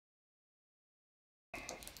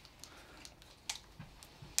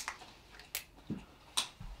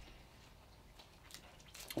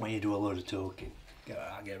when you do a load of talking,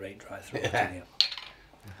 I get right dry throat. Yeah.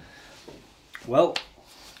 Well,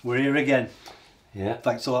 we're here again. Yeah.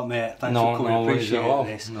 Thanks a lot, mate. Thanks for coming. No worries Appreciate at all.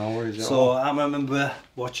 this. No worries at So all. I remember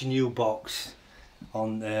watching you box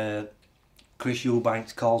on Chris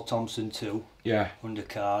Eubanks, Carl Thompson 2 Yeah.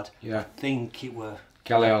 undercard. Yeah. I think it were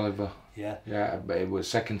Kelly Oliver. Yeah. Yeah, but it was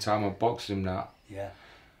the second time I boxed him that. Yeah.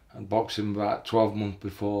 I boxed him about 12 months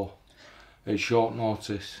before at short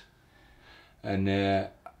notice. And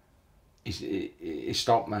he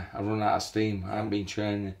stopped me. I run out of steam. I haven't been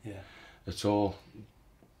training at all.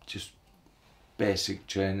 Just basic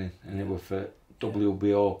training. And it was for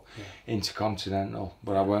WBO Intercontinental.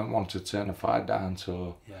 But I weren't want to turn a fight down,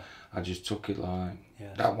 so I just took it like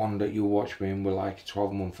that one that you watched me in were like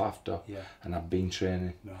 12 months after. Yeah. And I've been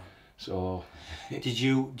training. Right. So did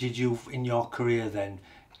you in your career then,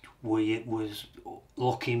 was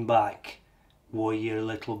looking back, were you a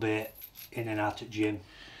little bit in and out at gym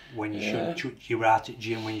when you should you were out at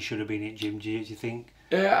gym when you should have been at gym? Do you think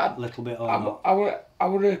a little bit or not? I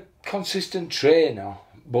were a consistent trainer,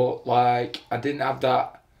 but like I didn't have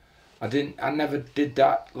that. I never did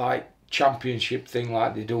that like championship thing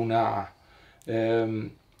like they do now.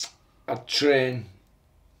 I'd train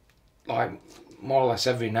like more or less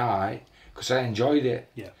every night because I enjoyed it.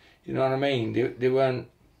 Yeah. You know what I mean? There weren't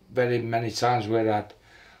very many times where I'd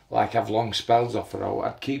like have long spells off it.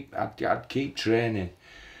 I'd keep training,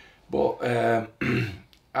 but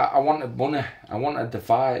I wanted money. I wanted the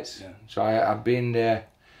fights. Yeah. So I'd be in there,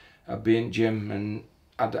 I'd be in gym, and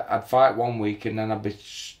I'd fight one week, and then I'd be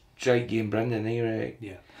straight getting Brendan Ingle.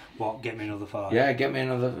 Yeah. What? Get me another fight. Yeah, get me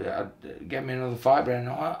another fight,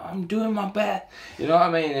 Brendan. I'm doing my best. You know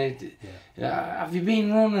what I mean? Have you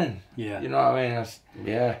been running? Yeah. You know what I mean?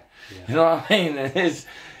 Yeah. You know what I mean? It's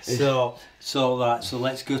so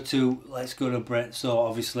let's go to Brett. So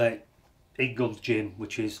obviously, Ingle's gym,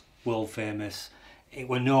 which is world famous. It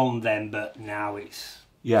were known then, but now it's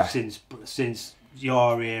since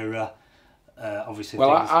your era. Obviously.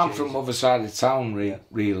 Well, I'm from other side of town,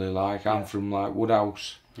 really. Like I'm from like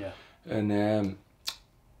Woodhouse. Yeah. And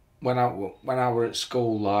when I were at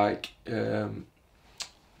school, like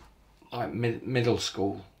middle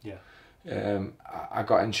school, I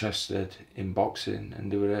got interested in boxing,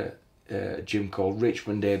 and there were a gym called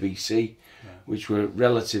Richmond ABC, which were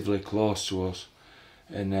relatively close to us,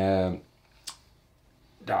 and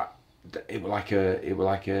that it was like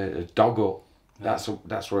a dog hut. That's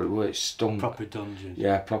what it was. It stunk. Proper dungeon.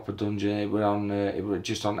 Yeah, proper dungeon. It were on. It were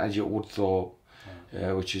just on edge of Woodthorpe,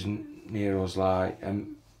 which is near us. Like,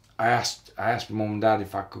 and I asked my mum and dad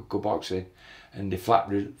if I could go boxing, and they flat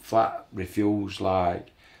refused. Like,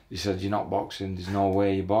 they said, "You're not boxing. There's no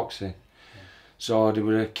way you're boxing." Yeah. So there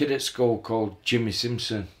was a kid at school called Jimmy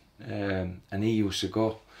Simpson, and he used to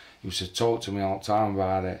go. He used to talk to me all the time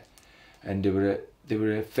about it, and there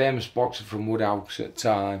were a famous boxer from Woodhouse at the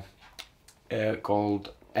time.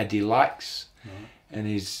 Called Eddie Lax, and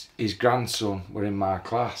his grandson were in my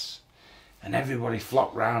class, and everybody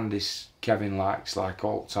flocked round this Kevin Lax like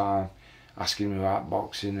all the time, asking me about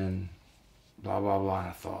boxing and blah blah blah. And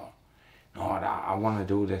I thought, no, I want to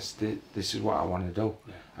do this. This is what I want to do.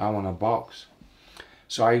 Yeah. I want to box.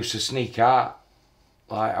 So I used to sneak out.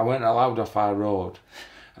 Like I weren't allowed off our road,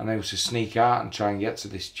 and I used to sneak out and try and get to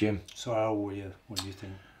this gym. So how old were you? What do you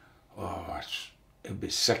think? Oh, it'd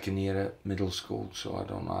be second year at middle school, so I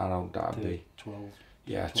don't know how old that'd be. 12.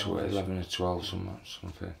 Yeah, 11 or 12,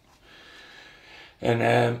 something. And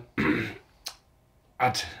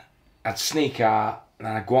I'd sneak out, and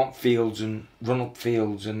I'd go on fields and run up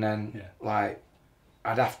fields, and then like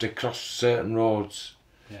I'd have to cross certain roads.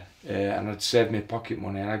 Yeah. And I'd save me pocket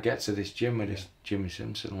money, and I'd get to this gym with this Jimmy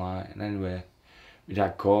Simpson, like. And anyway, my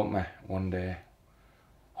dad caught me one day.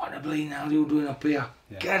 What the bleeding hell are you doing up here?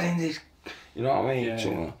 Yeah. Get in this. You know what I mean? Yeah,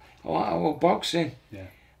 so, I was boxing. Yeah.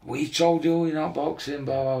 We told you you're not boxing,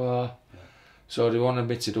 blah blah blah. Yeah. So they wanted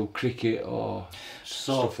me to do cricket or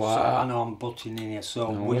stuff like that. I know I'm butting in here.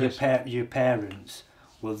 So were your parents,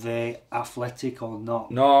 were they athletic or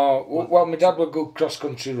not? No. Well, my dad was a good cross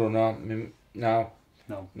country runner. No,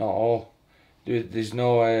 not all. There's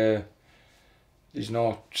no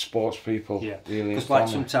sports people. Yeah. Really. Because like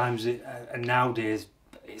sometimes and nowadays.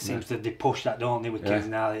 It seems that they push that, don't they, with kids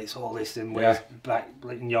now? It's all this and back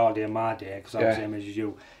like in your day and my day, because I'm the same as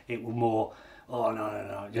you. It was more, oh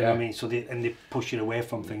no. Do you know what I mean? So they push it away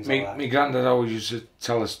from things like that. My granddad always used to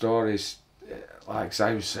tell us stories, like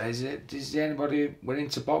I would say, is anybody we're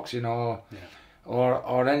into boxing or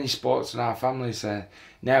any sports in our family?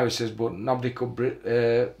 Now he says, but nobody could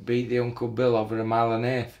beat the Uncle Bill over a mile and a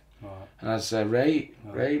half. Right. And I'd say, right,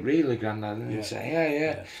 really, Grandad? And he'd say,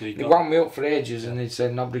 yeah. So He wound me up for ages, and he'd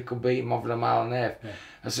say nobody could beat him over a mile and a half. Yeah.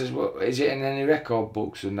 I says, well, is it in any record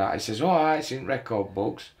books and that? He says, oh, it's in record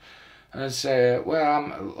books. And I'd say, well,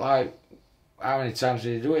 I'm like, how many times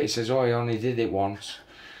did he do it? He says, oh, he only did it once.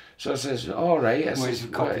 So I says, all right. I says,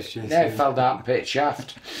 he fell down pit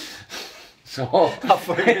shaft. So I thought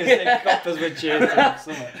you were going to say coppers were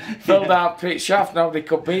chasing him. Fell down pit shaft, nobody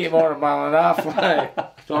could beat him over a mile and a half.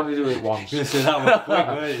 Like, only do it once. So that was quick,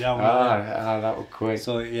 wasn't it? That was quick.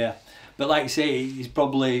 So yeah, but like you say, he's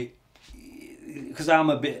probably, because I'm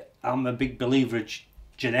a big believer of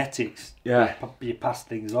genetics. Yeah. You pass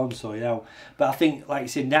things on, so you know. But I think, like you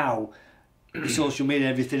said, now social media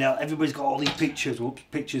and everything else, everybody's got all these pictures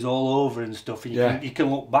all over and stuff, and you can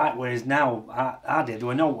look back. Whereas now, there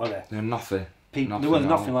were nothing. There was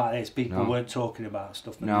nothing like this. People weren't talking about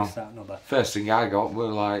stuff and this, that, and other. First thing I got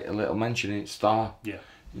was like a little mention in Star. Yeah.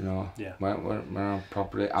 You know. Yeah. When I'm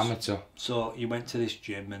properly amateur. So you went to this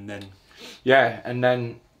gym and then. Yeah, and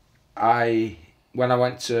then when I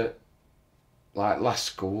went to like last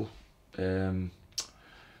school,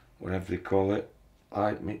 whatever they call it,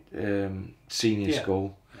 like senior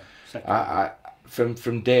school. Yeah.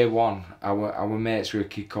 From day one, I were mates with a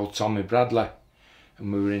kid called Tommy Bradley,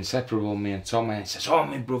 and we were inseparable. Me and Tommy. And he says, "Oh,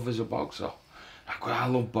 my brother's a boxer." I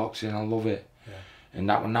love boxing. I love it. Yeah. And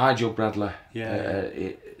that was Nigel Bradley. Yeah.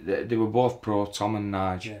 They were both pro, Tom and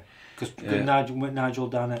Nigel. Yeah. Because Nigel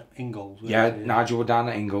down at Ingles. Nigel was down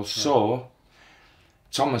at Ingles. Yeah. So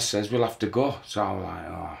Thomas says we'll have to go. So I was like,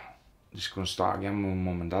 oh, I'm just gonna start again with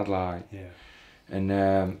Mum and Dad, like. Yeah.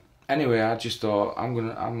 And anyway, I just thought I'm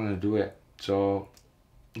gonna do it. So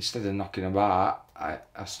instead of knocking about, I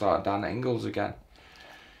started down at Ingles again,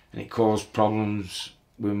 and it caused problems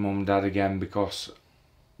with Mum and Dad again because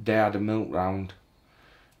they had a milk round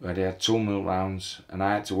where they had 2 milk rounds, and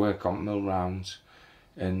I had to work on milk rounds,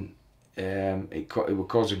 and it was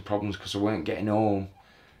causing problems because I weren't getting home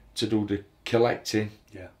to do the collecting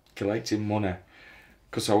money,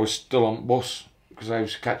 because I was still on bus, because I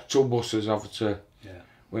used to catch 2 buses over to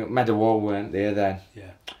Meadowhall, weren't there then.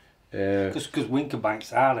 Because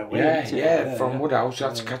Winkerbank's out at way. From Woodhouse I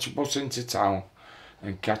had to catch a bus into town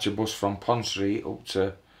and catch a bus from Pond Street up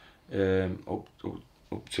to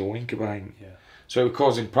Winkerbank. Yeah. So it was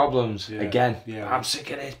causing problems again. Yeah. I'm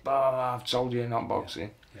sick of this, I've told you not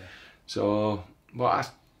boxing. Yeah. So,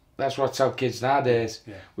 but that's what I tell kids nowadays,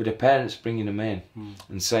 with the parents bringing them in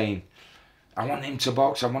and saying, I want him to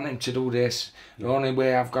box, I want him to do this. The only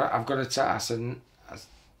way I've got to tell, I said,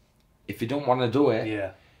 if you don't want to do it,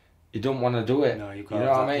 you don't want to do it. No, you know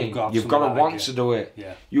what I mean? You've got to want to do it.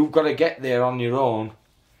 Yeah. You've got to get there on your own.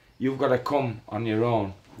 You've got to come on your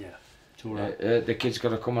own. Yeah. Right. The kid's got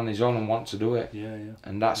to come on his own and want to do it. Yeah.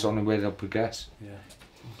 And that's the only way they'll progress. Yeah.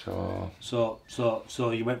 So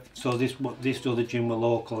you went. So this other gym were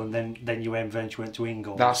local, and then you eventually went to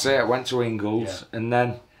Ingles. That's it. I went to Ingles, and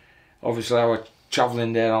then obviously I was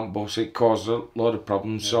travelling there on bus. It caused a load of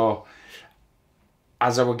problems. Yeah. So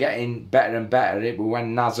as I were getting better and better, it was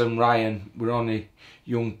when Naz and Ryan were only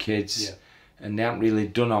young kids, and they hadn't really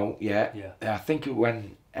done out yet. Yeah. I think it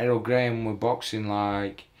when Errol Graham were boxing,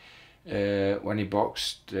 like when he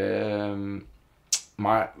boxed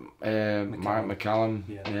Mike McCallum,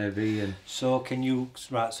 maybe. And so can you,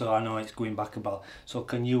 so I know it's going back about, so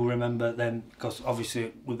can you remember then, because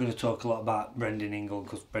obviously we're going to talk a lot about Brendan Ingle,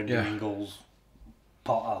 because Brendan Ingle's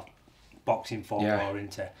part of boxing form or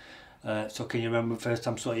into. So can you remember the first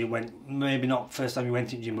time you went, maybe not first time you went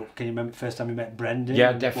to the gym, but can you remember the first time you met Brendan?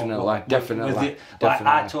 Yeah, definitely, definitely. Like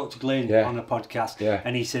I talked to Glenn on a podcast,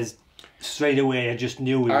 and he says straight away I just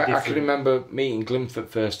knew we were different. I can remember meeting Glenn for the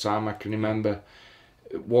first time. I can remember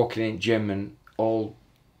walking in the gym and all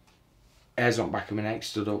hairs on the back of my neck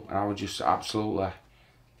stood up, and I was just absolutely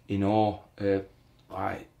in awe.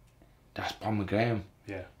 Like, that's Palmer Graham.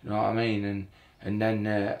 Yeah. You know what I mean? And then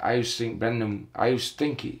I used to think Brendan, I used to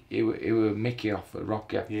think he was Mickey off at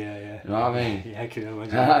Rocky. Yeah. You know what I mean? Yeah, I can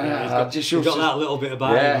imagine. He's got that little bit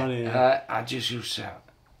about him, hasn't he? I just used to,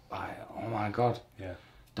 like, oh my God. Yeah.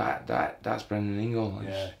 That's Brendan Ingle.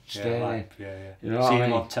 Yeah. You know what I mean?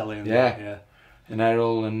 Him on telly and and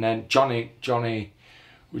Errol, and then Johnny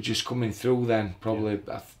was just coming through then, probably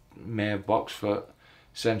may have boxed for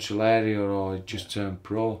Central Area or he'd just turned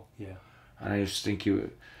pro. Yeah. And I used to think he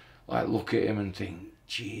would, like, look at him and think,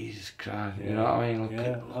 Jesus Christ, you know what I mean?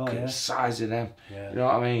 Look at the size of them, you know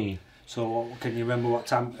what I mean? So can you remember what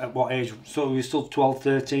time, at what age, so you were still 12,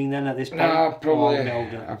 13 then at this point? No,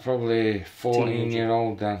 probably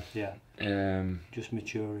 14-year-old then. Yeah. Just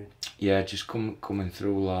maturing. Yeah, just coming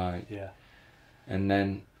through, like. Yeah. And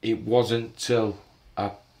then it wasn't till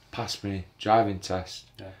I passed my driving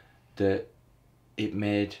test, that it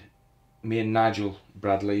made me and Nigel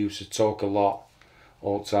Bradley used to talk a lot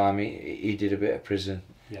all the time. He did a bit of prison,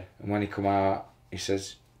 and when he come out, he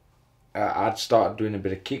says, I'd started doing a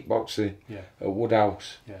bit of kickboxing at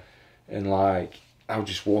Woodhouse, and like I was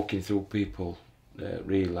just walking through people,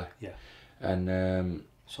 really, and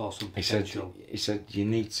saw some he potential. said you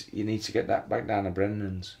need to get that back down to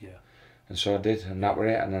Brendan's, and so I did, and that were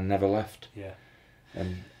it, and I never left.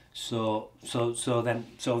 And so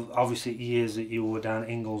obviously years that you were down at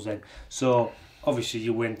Ingles then, so obviously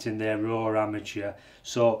you went in there raw amateur,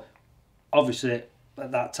 so obviously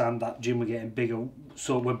at that time that gym were getting bigger,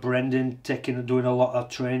 so were Brendan doing a lot of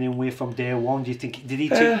training with from day one? Do you think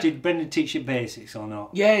did Brendan teach you basics or not?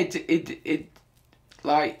 Yeah, it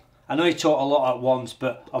like, I know he taught a lot at once,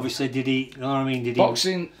 but obviously did he, you know what I mean,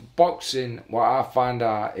 boxing what I find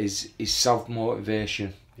out is self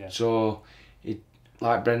motivation. So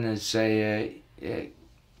like Brendan would say,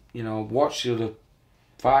 you know, watch the other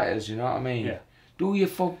fighters, you know what I mean? Do your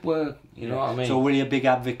footwork, you know what I mean? So were you a big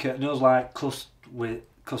advocate? And it was like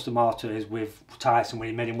Custom Arteries with Tyson, when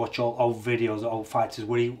he made him watch all old videos of old fighters,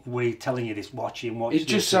 were he telling you this, watch him, watch He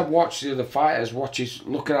just said watch the other fighters,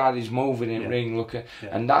 look at how he's moving in ring,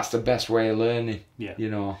 and that's the best way of learning, you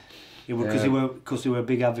know. Because they were a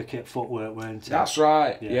big advocate footwork, weren't they? That's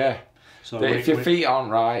right, So if your feet aren't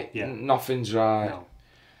right, nothing's right. No.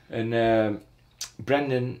 And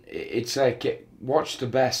Brendan, it's like, watch the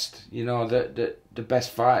best, you know, the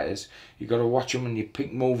best fighters. You got to watch them and you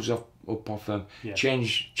pick moves up off them.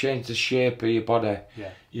 Change the shape of your body.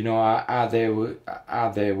 You know, how they were.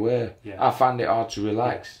 I found it hard to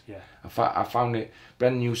relax. I found it.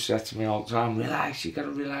 Brendan used to say to me all the time, relax, you got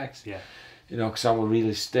to relax. You know, because I was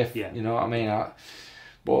really stiff. You know what I mean?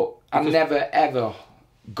 But I never ever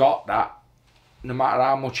got that. No matter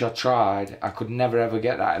how much I tried, I could never ever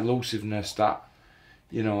get that elusiveness, that,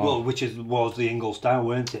 you know. Well, which was the Ingle style,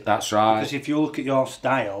 weren't it? That's right. Because if you look at your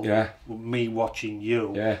style, me watching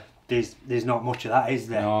you, there's not much of that, is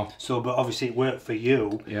there? No. So, but obviously it worked for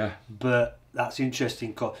you. But that's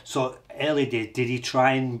interesting. So early days, did he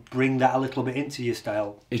try and bring that a little bit into your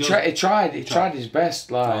style? He tried his best.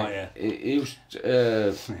 Like, he used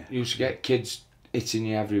to get kids hitting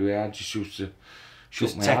you everywhere. I just used to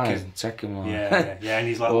shoot my eyes and take him. And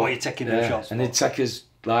he's like, what are you taking them shots for? And he'd take us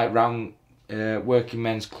like round working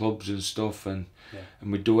men's clubs and stuff, and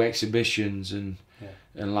we'd do exhibitions, and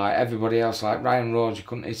like everybody else, like Ryan Rhodes, you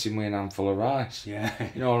couldn't hit him with an handful of rice. You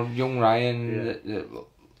know, young Ryan,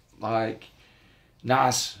 like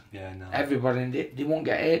Naz, everybody, they won't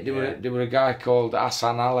get hit. There were a guy called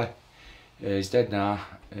Hassan Ali, he's dead now.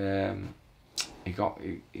 He got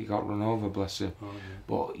run over, bless him.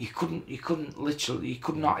 But you could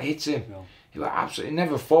not hit him. He was absolutely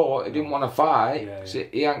never fought. He didn't want to fight.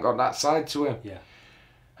 He ain't got that side to him.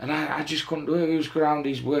 And I just couldn't do it. He was going around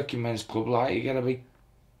these working men's club, like, you get a big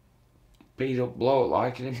beat up bloke,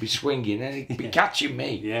 like, and he'd be swinging and he'd be catching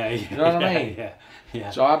me. You know what I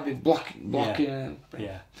mean? So I'd be blocking. And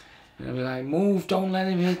I'd be like, move, don't let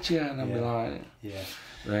him hit you. And I'd be like,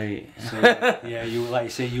 right. So you like you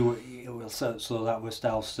say so that was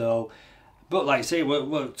style. So, but like you say,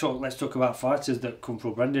 let's talk about fighters that come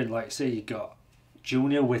from Brendan. Like you say, you got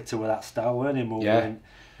Junior Witter with that style, weren't he? Movement.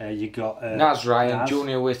 You got Naz Ryan,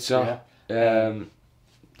 Junior Witter,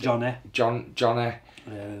 Johnny,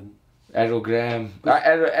 Errol Graham.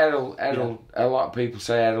 Errol. A lot of people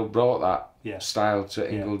say Errol brought that style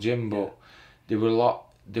to Ingle Gym, but there were a lot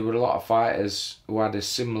of fighters who had a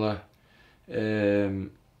similar.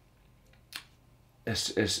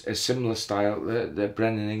 A similar style, the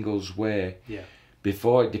Brendan Ingle's way.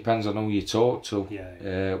 Before, it depends on who you talk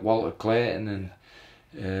to. Walter Clayton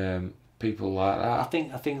and people like that. I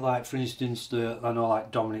think like, for instance, I know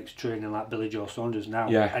like Dominic's training like Billy Joe Saunders now,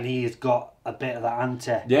 and he has got a bit of that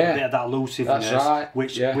ante, a bit of that elusiveness,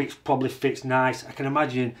 which probably fits nice. I can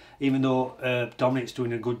imagine, even though Dominic's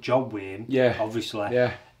doing a good job with him,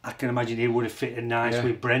 obviously. I can imagine he would have fitted nice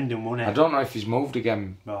with Brendan, wouldn't he? I don't know if he's moved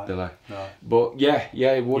again, Billy. But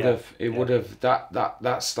he would have. He would have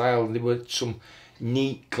that style. There were some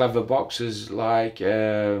neat, clever boxers like.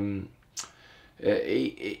 Were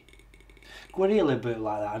he a little bit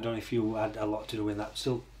like that? I don't know if you had a lot to do with that.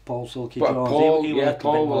 Paul Silky Jones. Paul,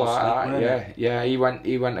 Paul was like that.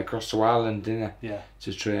 He went across to Ireland, didn't he?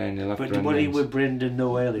 To train. He left. But he with Brendan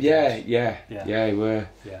no early. He were.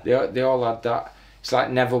 They all had that. It's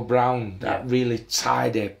like Neville Brown, that really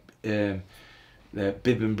tidy, bib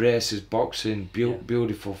and braces boxing,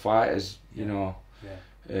 beautiful fighters, you know.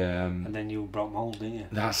 And then you broke mould, didn't you?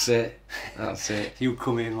 That's it. You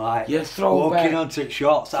come in like walking onto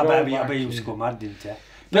shots. I bet you used to go mad, didn't you?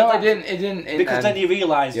 No, I didn't. It didn't. Because then he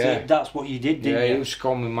realised that's what you did, didn't you? Yeah, he used to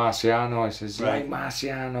call me Marciano. He says, Right. like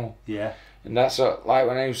Marciano. Yeah. And that's like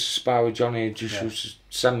when I used to spar with Johnny, he just used to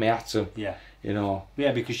send me at him. Yeah. You know.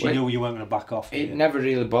 Yeah, because you knew you weren't going to back off. It never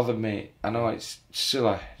really bothered me. I know it's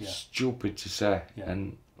silly, stupid to say,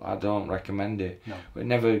 and I don't recommend it. No. But it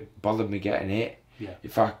never bothered me getting hit. Yeah.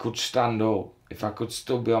 If I could stand up, if I could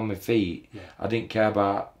still be on my feet, I didn't care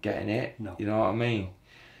about getting hit. No. You know what I mean?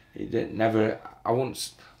 It didn't, never. I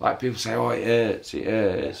wouldn't, like people say, oh, it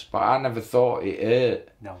hurts, but I never thought it hurt.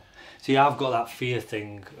 No. See, I've got that fear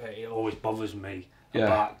thing. It always bothers me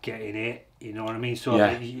about getting hit. You know what I mean? So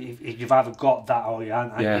if you've either got that or you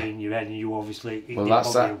haven't in your head, and you obviously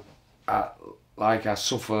that's that. I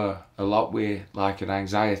suffer a lot with like an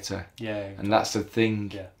anxiety. Yeah. And that's the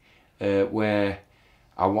thing. Yeah. Where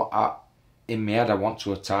in my head I want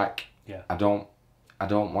to attack. Yeah. I don't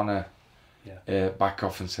want to back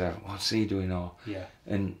off and say, what's he doing? Or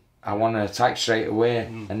and I want to attack straight away.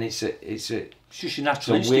 And it's just your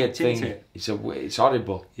natural instinct, weird isn't it? It's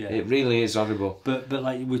horrible. Yeah. It really is horrible. But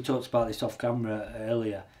like we talked about this off camera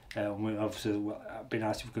earlier, and we obviously I've been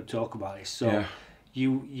asked if we could talk about this. So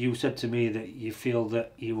you said to me that you feel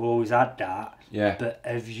that you've always had that. Yeah. But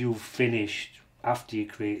have you finished after your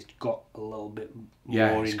career, it's got a little bit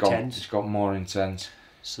more intense? It's got more intense.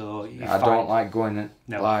 So I don't like going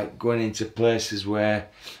into places where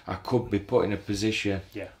I could be put in a position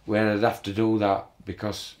where I'd have to do that,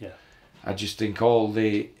 because I just think all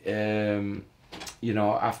the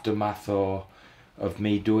aftermath of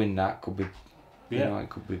me doing that could be it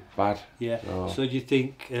could be bad. Yeah. So do you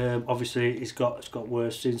think obviously it's got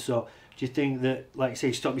worse since? So do you think that, like,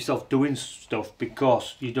 say, stop yourself doing stuff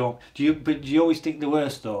because you don't? Do you always think the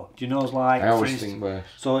worst though? Do you know, it's like, I always think worse.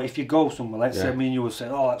 So if you go somewhere, let's say me and you will say,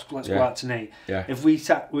 oh, let's go out tonight. Yeah. If we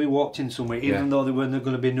walked in somewhere, even though there weren't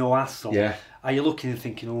going to be no hassle, are you looking and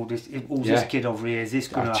thinking, oh, who's this kid over here? Is this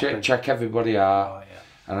going to happen? Check everybody out,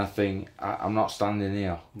 and I think I'm not standing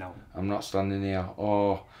here. No. I'm not standing here.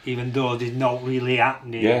 Or even though there's not really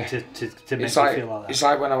happening to make you feel like that. It's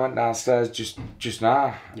like when I went downstairs just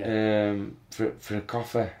now for a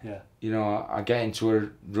coffee. Yeah. You know, I get into a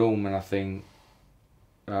room and I think,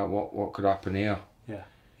 what could happen here? Yeah.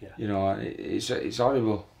 Yeah. You know, it's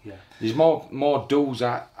horrible. Yeah. There's more do's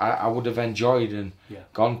that I would have enjoyed and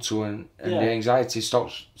gone to, and the anxiety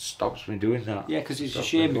stops me doing that. Yeah, because it's a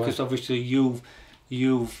shame, because obviously you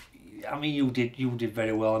did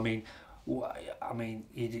very well. I mean,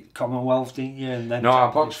 you did Commonwealth, didn't you? And then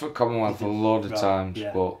I boxed for Commonwealth a load of times,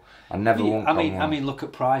 but I never won Commonwealth. I mean, look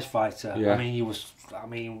at Prize Fighter. Yeah. you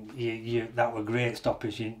that were great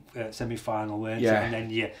stoppage in semi-final, weren't you? And then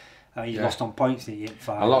you lost on points in the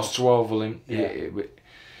final. I lost to Oval.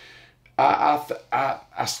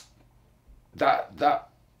 That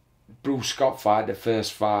Bruce Scott fight, the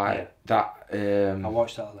first fight, I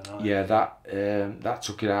watched that the other night. Yeah, that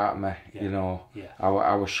took it out of me. You know,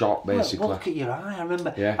 I was shocked basically. Well, look at your eye. I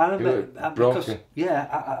remember. Yeah, I remember broken.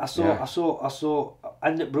 Because I saw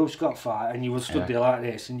end at Bruce Scott fight, and you were stood there like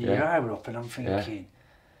this, and your eye were up, and I'm thinking.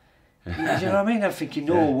 Do you know what I mean? I'm thinking,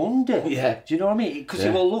 no wonder. Yeah. Do you know what I mean? Because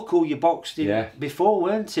you will look who you boxed in before,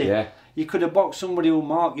 weren't it? Yeah. You could have boxed somebody who'll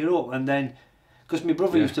mark you up, and then, because my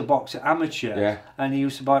brother used to box at amateur, and he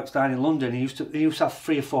used to box down in London. He used to have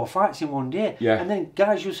 3 or 4 fights in one day. Yeah. And then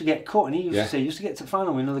guys used to get cut, and he used to say, he used to get to the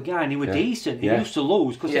final with another guy, and he was decent. He used to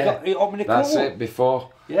lose because he got up in the corner. That's it. Before.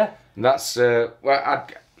 Yeah. And that's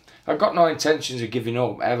I've got no intentions of giving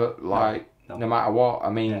up ever. Like no matter what. I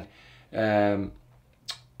mean,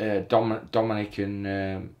 Dominic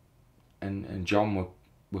and John were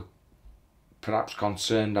perhaps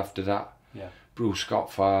concerned after that Bruce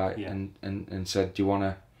Scott fight and said, do you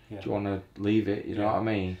wanna leave it? You know what I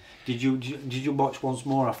mean? Did you box once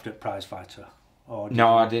more after Prize Fighter?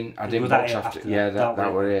 No, I didn't box after. Yeah,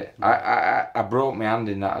 that were it. I broke my hand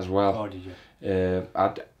in that as well. Oh, did you?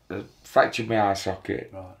 I fractured my eye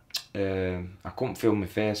socket. Right. I couldn't feel my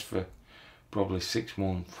face for probably 6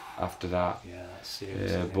 months after that. Yeah, that's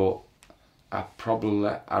serious. But I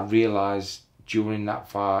realised during that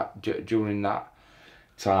fight, during that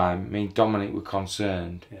time, me and Dominic were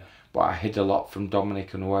concerned, but I hid a lot from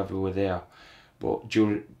Dominic and whoever were there. But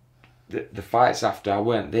during the fights after, I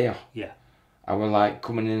weren't there. Yeah. I was like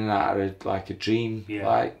coming in and out of like a dream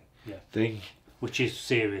thing. Which is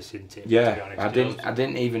serious, isn't it? Yeah. To be honest, I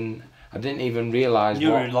didn't even realise.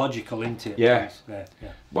 Neurological, isn't it? Yeah.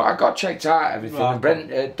 But I got checked out, everything.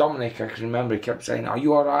 Right. And Dominic, I can remember, he kept saying, "Are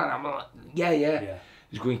you alright?" And I'm like, yeah.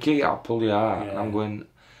 He's going, "Keeton, I'll pull you out." And I'm going,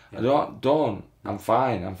 "I don't. I'm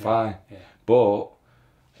fine. I'm fine." Yeah. But,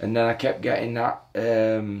 and then I kept getting that,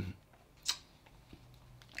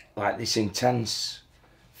 like this intense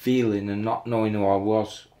feeling and not knowing who I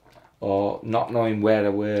was, or not knowing where I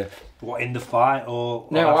were. What, in the fight or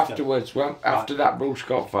No, after? afterwards. Well, after that Bruce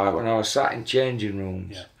Scott fight, when I was sat in changing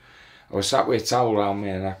rooms, I was sat with a towel around me,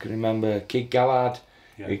 and I can remember Kid Gallard.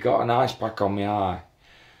 He got an ice pack on my eye.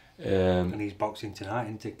 And he's boxing tonight,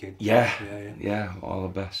 isn't he, Kid? Yeah, all the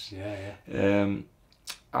best. And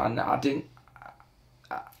I didn't.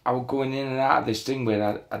 I was going in and out of this thing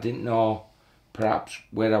where I didn't know perhaps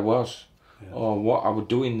where I was or what I was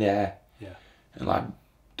doing there. And like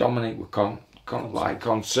Dominic was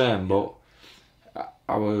concerned, but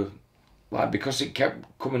I was like, because it kept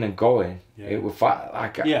coming and going, it was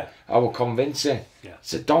like I was convincing. I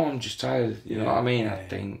said, Dom, I'm just tired. You know what I mean?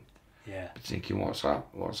 Thinking what's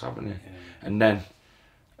happening. And then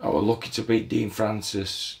I was lucky to beat Dean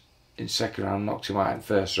Francis in second round, knocked him out in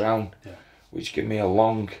first round, which gave me a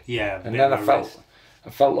long. And then I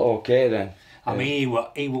felt okay then. I mean,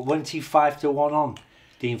 he went 5-1 on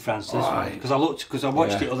Dean Francis, because I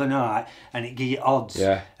watched it the other night, and it gave you odds,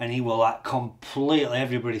 and he was like completely.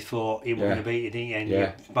 Everybody thought he was going to beat you, didn't you? And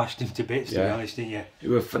you smashed him to bits, to be honest, didn't you? He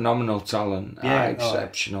was phenomenal talent,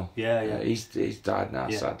 exceptional. He's died now,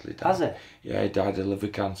 sadly. Has he? Yeah, he died of liver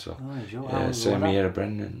cancer. Same year as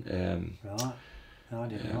Brendan. Right, I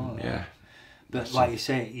didn't know that. Yeah, but like you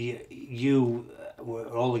say, you were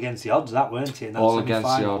all against the odds, that weren't you? All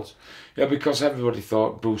against the odds. Yeah, because everybody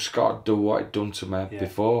thought Bruce Scott would do what he'd done to me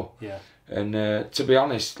before. And to be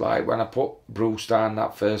honest, like when I put Bruce down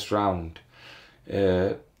that first round,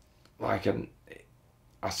 I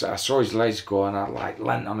saw his legs go, and I like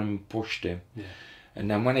leant on him and pushed him. And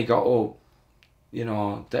then when he got up, you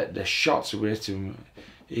know, the shots were hitting him.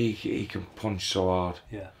 He can punch so hard.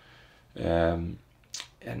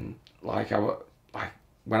 And like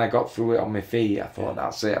when I got through it on my feet, I thought,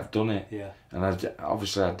 that's it, I've done it. And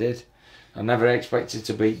obviously I did. I never expected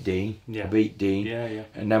to beat Dean. I beat Dean.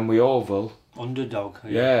 And then with Oval. Underdog.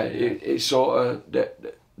 It sort of,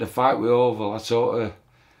 the fight with Oval,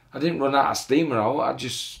 I didn't run out of steam at all. I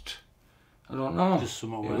don't know.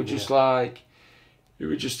 It was just like, it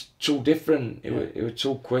was just too different. It was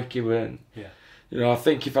too quick. It was, you know, I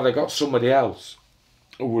think if I'd have got somebody else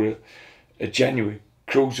who were a genuine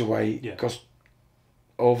cruiserweight, because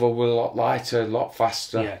Oval were a lot lighter, a lot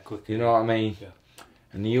faster. Quicker. You know what I mean?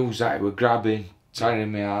 And he used that, he was grabbing,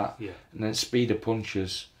 tiring me out, and then speed of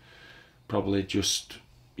punches probably just,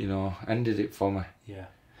 you know, ended it for me.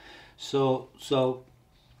 So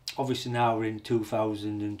obviously now we're in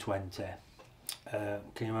 2020. Can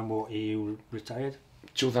you remember what year you retired?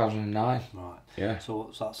 2009. Right. Yeah.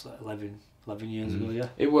 So that's 11 years ago,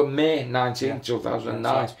 It was May 19,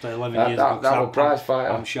 2009. So that's 11 years ago. That was prize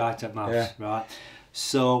fighter. I'm shite at maths, right?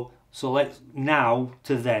 So let's now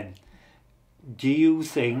to then. Do you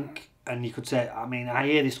think, and you could say, I mean, I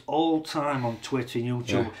hear this all the time on Twitter and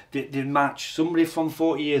YouTube, the match somebody from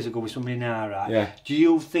 40 years ago with somebody now, right? Do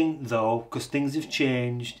you think though, because things have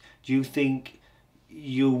changed, do you think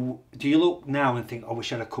do you look now and think, I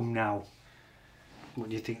wish I'd have come now? What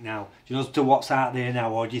do you think now? Do you know to what's out there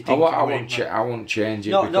now, or do you think I won't change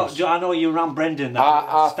it? No, I know you ran Brendan.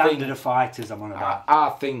 That standard of fighters I'm on about. I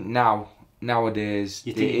think nowadays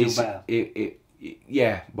you think you do better.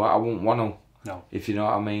 But I won't want to. No. If you know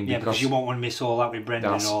what I mean. Yeah, because you won't want to miss all that with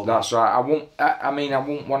Brendan and all that. That's right. I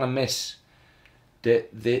won't want to miss the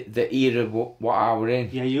era what I were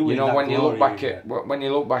in. Yeah, you know, when you look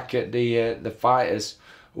back at the fighters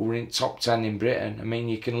who were in top 10 in Britain. I mean,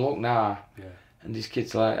 you can look now, and these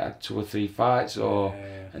kids like had 2 or 3 fights,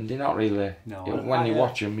 and they're not really. No. When you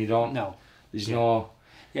watch them, you don't. No. There's no.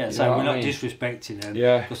 Yeah, so we're not disrespecting them.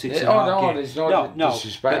 Because it's there's no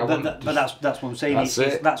disrespect. But that's what I'm saying.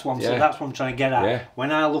 That's what I'm trying to get at.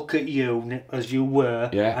 When I look at you as you were,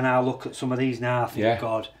 and I look at some of these now, I think,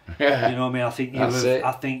 God, you know what I mean?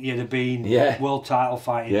 I think you'd have been world title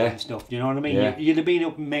fighting and stuff. You know what I mean? You'd have been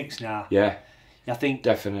up in mix now. I think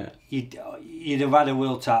definitely you'd have had a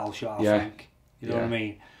world title shot. I think. You know what I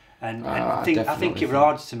mean? And I think it was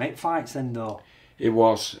hard to make fights then though. It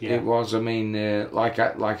was. I mean, like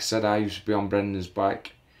I said, I used to be on Brendan's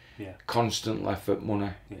back constantly for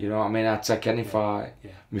money. You know what I mean? I'd take any fight.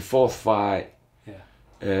 My 4th fight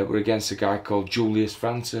were against a guy called Julius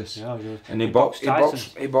Francis. And he boxed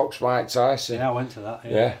Mike Tyson. Yeah, I went to that.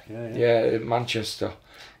 Yeah, in Manchester.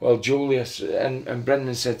 Well, Julius and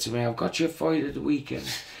Brendan said to me, I've got you a fight at the weekend.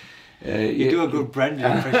 You do a good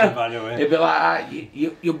Brendan impression, by the way. He'd be like,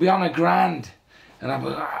 you'll be on $1,000. And I'd be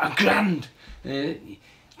like, $1,000?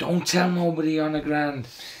 Don't tell nobody on $1,000.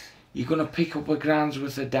 You're going to pick up $1,000's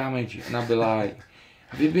worth of damage. And I'd be like,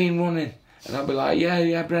 have you been running? And I'll be like,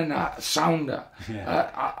 yeah, Brendan, sound that.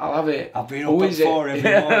 Yeah. I'll have it. I've been Who up is at it? 4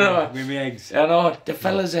 every morning with my eggs. I know, the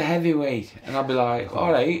fella's a heavyweight. And I'll be like,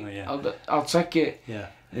 all right, Oh, yeah. I'll take it. Yeah.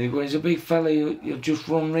 And he goes, he's a big fella, you'll just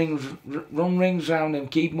run rings around him,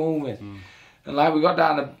 keep moving. And like we got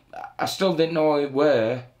down, I still didn't know who it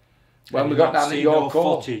were. When we got down to York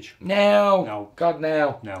Hall. Footage? No. God,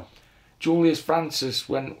 no. No. Julius Francis,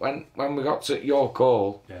 when we got to York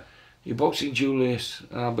Hall, Yeah. you boxing Julius,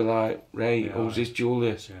 and I'll be like, Ray, who's this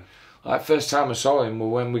Julius? Yeah. Like, first time I saw him was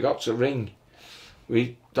when we got to the ring.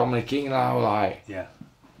 Dominic King and I were like, Yeah.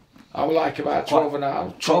 I was like about 12 and a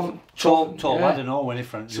half. 12, yeah. I don't know when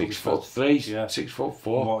different. 6'3", Yeah. 6'4".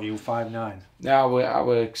 What are you, 5'9"? Now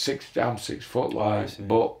I'm 6 foot, like,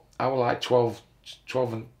 but I was like 12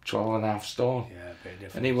 and a half stone. Yeah, a bit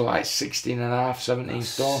different. And he was like 16 and a half, 17 That's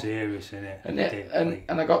stone. serious, isn't it?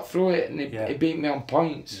 And I got through it, and he beat me on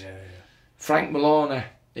points. Yeah. Frank Maloney,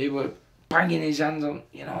 he was banging his hands on,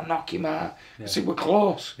 knock him out. Yeah. So we're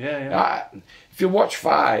close. Yeah. If you watch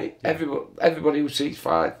fight, everybody who sees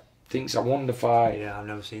fight thinks I won the fight. Yeah, I've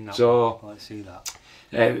never seen that. So one. Let's see that.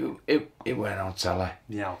 it went on telly.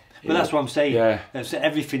 Yeah, but that's what I'm saying. Yeah. It's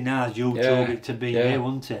everything now is YouTube it to be here,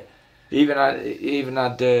 wasn't it? Even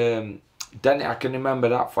had Denny. I can remember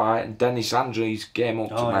that fight, and Dennis Andrews came up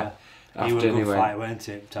to me after, you were a and he good went, fight, weren't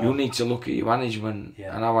it? "You need to look at your management."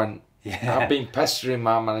 Yeah. And I went, I've been pestering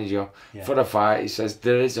my manager for the fight. He says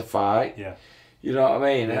there is a fight. Yeah. You know what I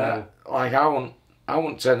mean? Yeah. I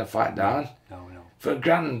wouldn't turn the fight down. No. For a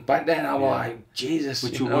grand back then, I was like, Jesus.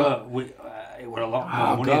 Which it were a lot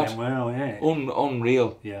more money than we're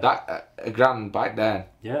unreal. Yeah. That a grand back then.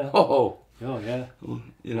 Yeah. Oh yeah.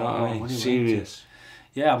 You know what I mean? Serious.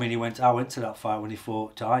 Yeah, I mean, I went to that fight when he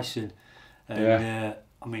fought Tyson, and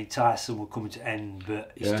I mean, Tyson was coming to end,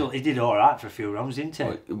 but he did all right for a few rounds, didn't he?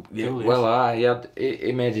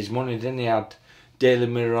 He made his money, didn't he? Had Daily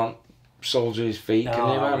Mirror on soles of his feet. Can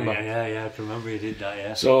you remember? Yeah, I can remember he did that.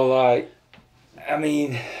 Yeah. So like, I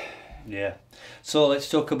mean, yeah. So let's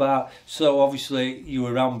talk about. So obviously you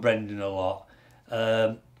were around Brendan a lot.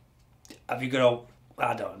 Have you got?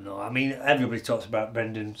 I don't know. I mean, everybody talks about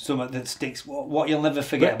Brendan. Something that sticks. What you'll never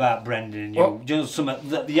forget about Brendan. Something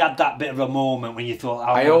that you had that bit of a moment when you thought.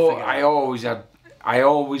 I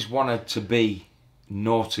always wanted to be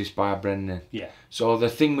noticed by Brendan. Yeah. So the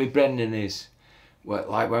thing with Brendan is, well,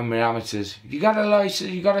 like when we're amateurs, you got a license.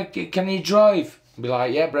 Can you drive? I'd be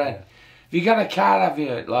like, yeah, Brendan. Have you got a car? Have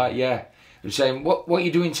you? Like, yeah. I'm saying, what are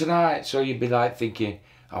you doing tonight? So you'd be like thinking,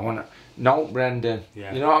 I want to. No, Brendan.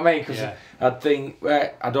 Yeah. You know what I mean? Because I'd think,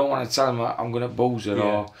 well, I don't want to tell him I'm going to booze it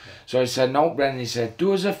or. So I said, no, Brendan. He said,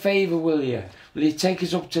 do us a favour, will you? Will you take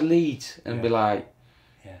us up to Leeds? And be like,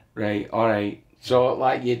 right, all right. So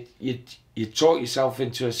like you talk yourself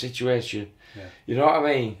into a situation. Yeah. You know what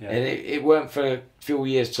I mean? Yeah. And it weren't for a few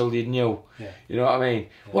years till you knew. Yeah. You know what I mean?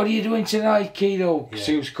 Yeah. What are you doing tonight, Keto? Because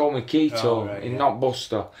he was called me Keto, not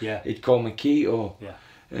Buster. Yeah. He'd call me Keto. Yeah.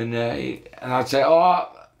 And I'd say,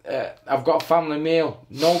 I've got a family meal,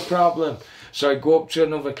 no problem. So I'd go up to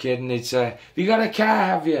another kid and he'd say, have you got a car,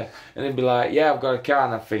 have you? And he'd be like, yeah, I've got a car.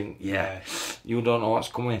 And I think, you don't know what's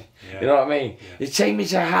coming. Yeah. You know what I mean? Yeah. He'd take me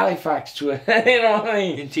to Halifax to you know what I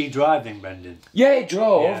mean? Didn't he drive then, Brendan? Yeah, he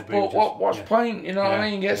drove, but what's the point? You know what I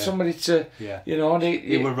mean? Get somebody to, you know.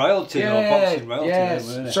 They were royalty, boxing royalty. Yeah,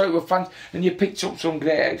 weren't it? So it was fun. And you picked up some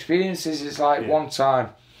great experiences. It's like one time,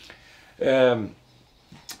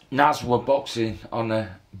 Naz were boxing on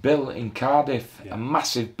a bill in Cardiff, a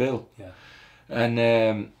massive bill. Yeah.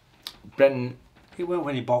 And Brendan... He went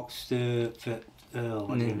when he boxed for Earl,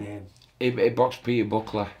 what's his name? He boxed Peter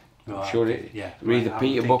Buckler. Right, I'm sure either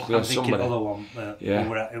Peter Buckler or somebody. Other one, he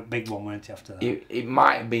were a big one, weren't he, after that? It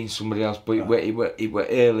might have been somebody else, but it were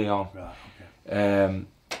early on. Right, okay.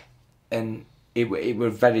 And it were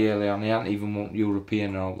very early on. He hadn't even won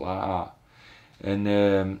European or like that.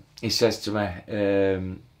 And he says to me,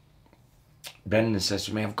 Brendan says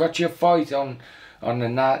to me, I've got you a fight on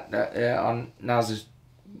Naz's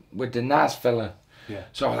with the Naz fella. Yeah.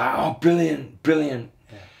 So I'm like, oh, brilliant.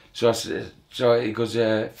 Yeah. So he goes,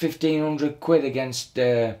 1,500 quid against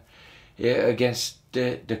the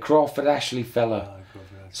Crawford Ashley fella.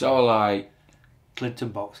 So like, Clinton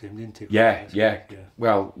boxed him, didn't he? Yeah.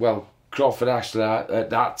 Well, Crawford Ashley at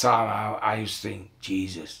that time, I used to think,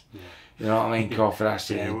 Jesus. Yeah. You know what I mean? Crawford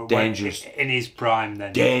Ashley, dangerous. In his prime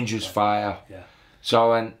then. Dangerous fighter. Yeah.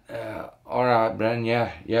 So I went, all right, Bren,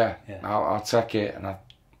 yeah. I'll take it. And I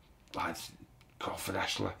like Crawford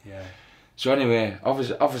Ashley. Yeah. So anyway,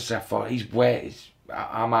 obviously I thought he's weight.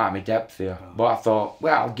 I'm out of my depth here. Oh. But I thought,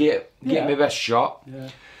 well, I'll get my best shot. Yeah.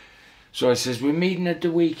 So he says, we're meeting at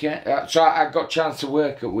the weekend. So I got a chance to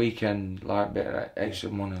work at weekend, like a bit of extra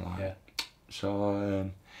money, like. Yeah. So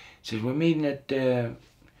he says, we're meeting at,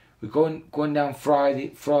 we're going down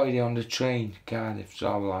Friday on the train, Cardiff.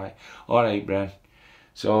 So I'm like, alright, Bren.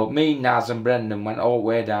 So me, Naz and Brendan went all the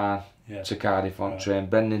way down to Cardiff on train.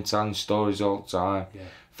 Brendan telling stories all the time. Yeah.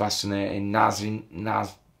 Fascinating. Naz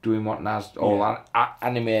doing what Naz, all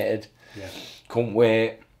animated. Yeah. Couldn't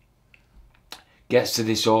wait. Gets to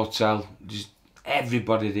this hotel, just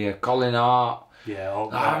everybody there. Colin Hart. Yeah.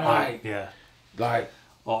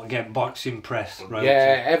 Or get boxing press. Right.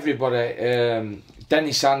 Yeah, everybody.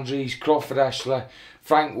 Dennis Andrews, Crawford Ashley,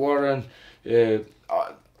 Frank Warren,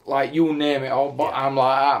 like you name it all. But I'm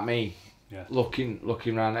like at me, looking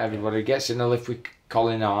around at everybody. Gets in the lift with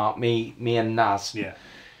Colin Hart, me and Naz. Yeah.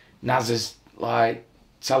 Naz is like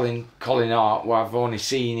telling Colin Hart what I've only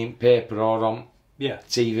seen in paper or on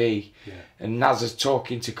TV. Yeah. And Naz is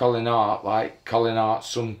talking to Colin Hart like Colin Hart's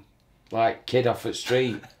some like kid off the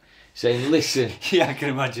street. Saying, listen. Yeah, I can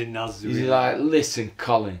imagine Naz. He's like, listen,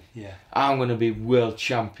 Colin. Yeah. I'm going to be world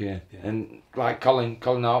champion. Yeah. And like Colin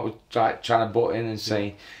Hart was like trying to butt in and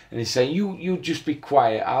saying, and he's saying, you just be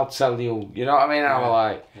quiet. I'll tell you. You know what I mean? I'm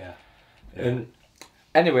like, And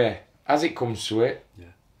anyway, as it comes to it,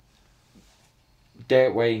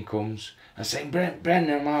 date weighing comes. I'm saying,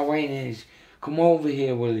 Brendan, my weighing is, come over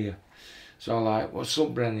here, will you? So I'm like, what's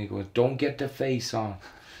up, Brendan? He goes, don't get the face on.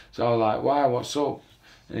 So I'm like, why? What's up?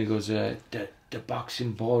 And he goes, the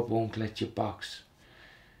boxing board won't let you box.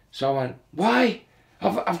 So I went, why?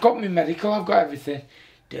 I've got my medical, I've got everything.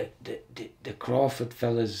 The Crawford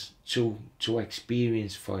fella's too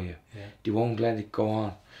experienced for you. Yeah. They won't let it go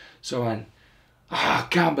on. So I went, I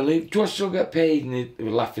can't believe, do I still get paid? And he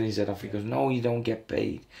was laughing his head off. He goes, no, you don't get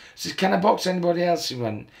paid. I says, can I box anybody else? He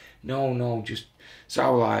went, no, just... So I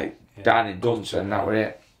was like, down in Dunster, and that was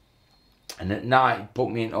it. And at night, he put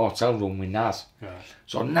me in a hotel room with Naz. Right.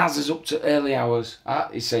 So Naz is up to early hours.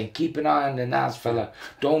 He's saying, keep an eye on the Naz fella.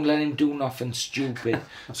 Don't let him do nothing stupid.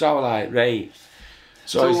 So I was like, right.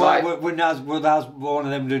 So he's like... Was Naz one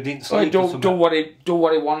of them who didn't sleep? Do what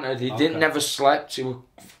he wanted. He never slept. He was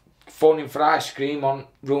phoning for ice cream on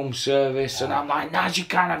room service. And I'm like, Naz, you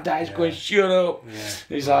can't have that. He's going, shut up. Yeah.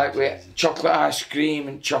 He's like, wait, chocolate ice cream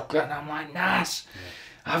and chocolate. And I'm like, Naz...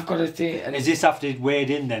 I've got to think. And is this after he'd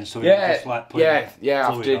weighed in then? So just like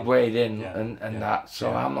after he'd weighed in and that.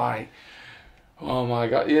 So I'm like, oh my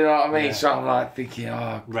God, you know what I mean? Yeah. So I'm like thinking,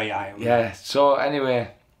 yeah. So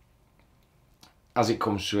anyway, as it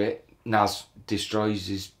comes to it, Naz destroys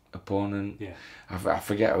his opponent. Yeah. I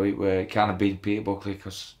forget how it were. It kind of beat Peter Buckley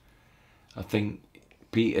because I think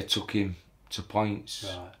Peter took him to points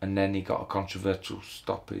and then he got a controversial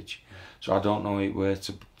stoppage. Yeah. So I don't know it were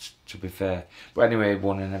to be fair. But anyway, he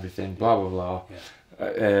won and everything, blah, blah, blah.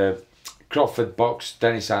 Yeah. Crawford boxed,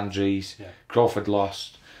 Dennis Andrews. Yeah. Crawford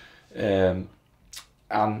lost. And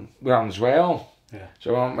we're on his way home. Yeah.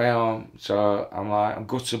 So we're on the way home. So I'm like, I'm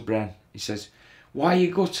gutted, Bren. He says, why are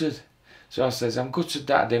you gutted? So I says, I'm gutted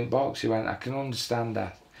that I didn't box. He went, I can understand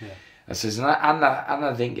that. Yeah. I says, and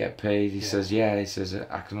I didn't get paid. He says, he says,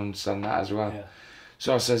 I can understand that as well. Yeah.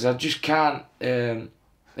 So I says, I just can't...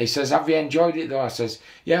 he says, have you enjoyed it though? I says,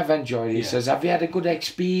 yeah, I've enjoyed it. He says, have you had a good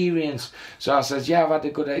experience? So I says, yeah, I've had a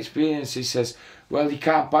good experience. He says, well, you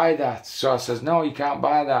can't buy that. So I says, no, you can't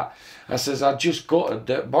buy that. I says, I just got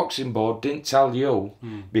the boxing board, didn't tell you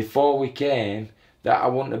before we came that I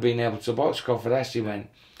wouldn't have been able to box Crawford S. He went,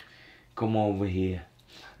 come over here.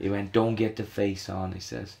 He went, don't get the face on. He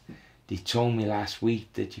says, they told me last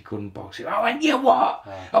week that you couldn't box. I went, yeah, what?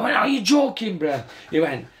 I went, are you joking, bro? He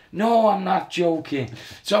went, no, I'm not joking.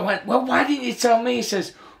 So I went, well, why didn't you tell me? He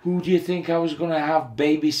says, who do you think I was going to have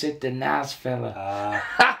babysit the Naz fella?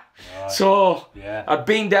 So I'd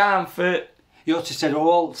been down for... You ought to said,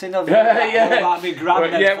 oh, see nothing about me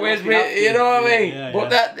granddad. Where's me, you know what I mean? But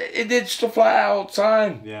that he did stuff like that all the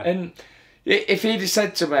time. Yeah. And if he'd have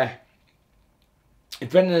said to me,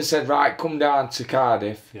 if Brendan had said, right, come down to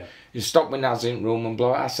Cardiff, you stop with Naz in room and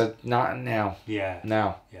blow it, I said, nah, now. Yeah.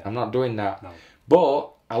 Now. Yeah. I'm not doing that. No.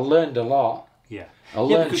 But I learned a lot. Yeah. I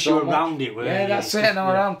learned because so you were much. around it, weren't you? Yeah, that's it, and I'm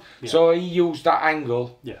around. Yeah. So he used that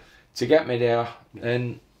angle to get me there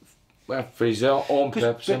and for his own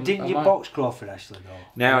purpose. But didn't you box Crawford Ashley though?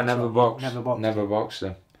 No, I never boxed. Never boxed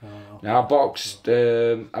him. Oh, okay. Now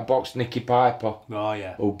I boxed Nicky Piper. Oh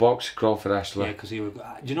yeah. Who boxed Crawford Ashley? Yeah, because he was. Do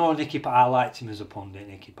you know Nicky Piper? I liked him as a pundit.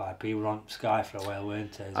 Nicky Piper. He was on Sky for a while,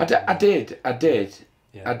 weren't he? I did.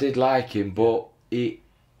 Yeah. I did like him, but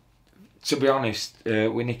to be honest,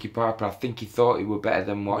 with Nicky Piper, I think he thought he were better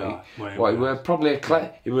than what he were. Probably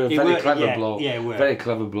he were a very clever bloke. Yeah, very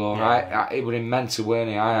clever bloke. Yeah, he were immense, weren't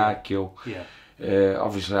he? High IQ. Yeah.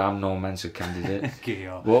 Obviously, I'm no mental candidate.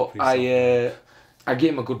 Yeah, but I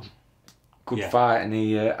gave him a good fight, and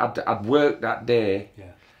I'd worked that day. Yeah.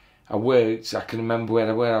 I worked. I can remember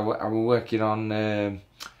where I was working on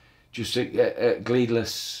just at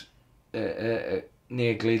Gleedless, near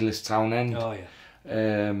Gleedless Town End. Oh yeah.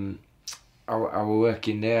 I was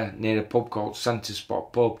working there near a pub called Centre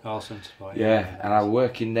Spot Pub. Oh, Centre Spot. Yeah, and I was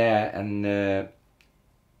working there, and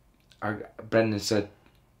Brendan said,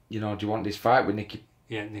 "You know, do you want this fight with Nicky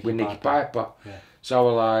Piper?" Yeah. So I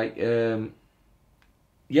was like,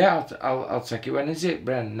 "Yeah, I'll take it. When is it,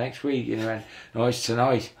 Brendan? Next week?" And he went, "No, it's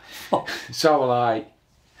tonight." So I was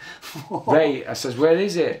like, "Right." I says, "Where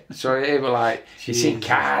is it?" So he was like, "It's in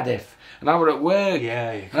Cardiff." And I was at work.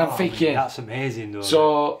 Yeah, and I'm thinking, that's amazing though.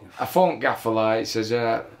 So I phoned Gaffer, like, says,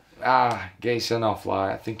 get sent off,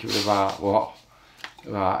 like, I think it was about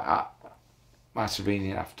might have been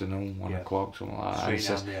in the afternoon, 1 o'clock, something like that. He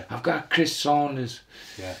says, I've got Chris Saunders.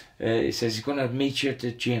 Yeah. He says, he's going to meet you at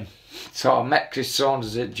the gym. So I met Chris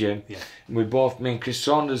Saunders at the gym. Yeah. And me and Chris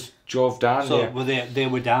Saunders drove down there. So were they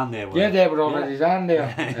were down there, Yeah, they were already down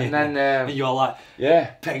there. And then... and you're like,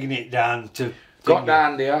 pegging it down to... Got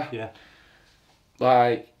down there. Yeah.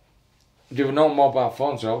 Like, there were no mobile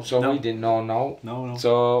phones out, so we didn't know No.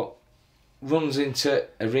 So, runs into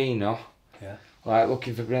arena, yeah, like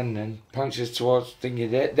looking for Brendan, points us towards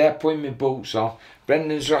thinking they're putting my boots on,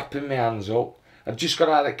 Brendan's wrapping my hands up. I've just got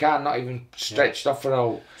out of the car, not even stretched off her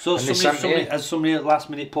out. So has somebody at last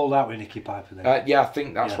minute pulled out with Nicky Piper then? Yeah, I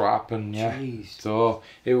think that's what happened, yeah. Jeez. So,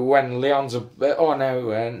 it was when Leon's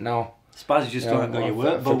no. Spaz just got your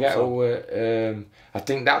work boots on. I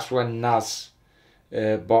think that's when Naz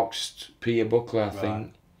boxed Peter Buckler, I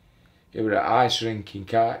think. It was at ice rink in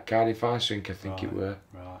Cardiff Ice Rink, I think it were.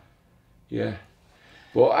 Right. Yeah.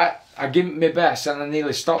 But I give him my best, and I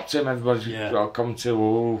nearly stopped him. Everybody's got to come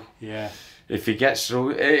to, if he gets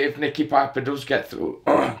through, if Nicky Piper does get through,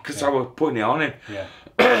 because I was putting it on him.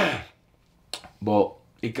 Yeah. But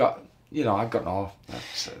he got, I got no.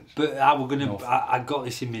 But I got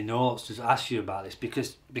this in my notes to ask you about this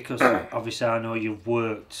because obviously I know you've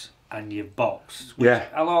worked and you've boxed. Which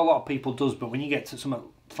I know a lot of people does, but when you get to some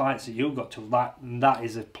fights that you've got to, that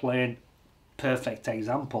is a plain, perfect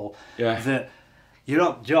example that you're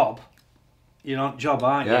not job,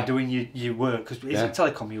 aren't you? Doing your work, because is it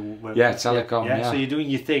telecom you work? Yeah, telecom. Yeah. So you're doing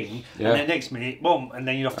your thing, and then next minute, boom, and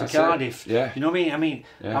then you're off to Cardiff. Yeah. You know what I mean?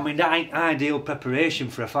 I mean that ain't ideal preparation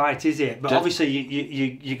for a fight, is it? But obviously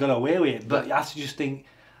you got away with it. But you have to just think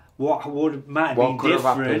might have been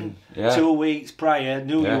different 2 weeks prior.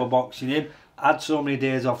 Knew you were boxing him. Had so many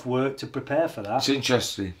days off work to prepare for that. It's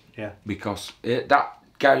interesting. Yeah. Because that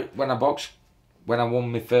guy, when I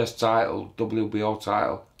won my first title, WBO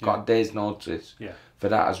title, got a day's notice for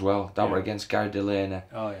that as well. That were against Gary Delaney.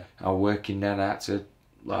 Oh yeah. I was working then. I had to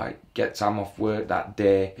get time off work that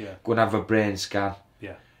day. Go and have a brain scan.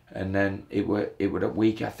 Yeah. And then it were a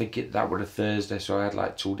week. I think that were a Thursday, so I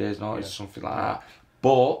had 2 days notice, something like that.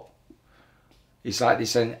 But it's like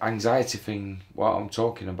this anxiety thing. What I'm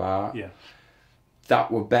talking about. Yeah. That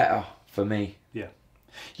were better for me.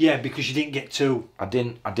 Yeah, because you didn't get too. I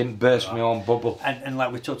didn't burst my own bubble. And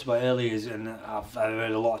like we talked about earlier, and I've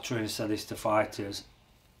heard a lot of trainers say this to fighters.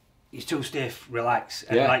 You're too stiff. Relax.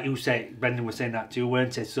 And like you say, Brendan was saying that too,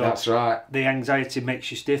 weren't it? So that's right. The anxiety makes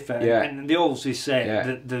you stiffer. And they always say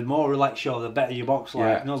that the more relaxed you are, the better you box.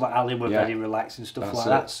 Like Ali were very relaxed and stuff like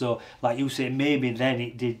that. So like you say, maybe then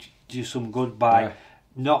it did do some good by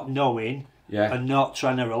not knowing. And not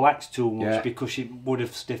trying to relax too much because it would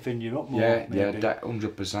have stiffened you up more. That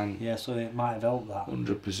 100%. Yeah, so it might have helped that.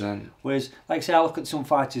 100%. Whereas, like I say, I look at some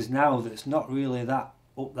fighters now that's not really that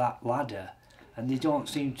up that ladder, and they don't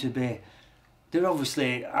seem to be. They're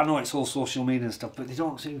obviously, I know it's all social media and stuff, but they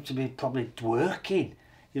don't seem to be probably working.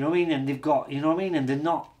 You know what I mean? And they've got, and they're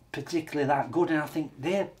not particularly that good. And I think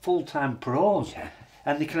they're full-time pros. Yeah.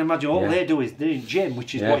 And they can imagine all they do is they're in gym,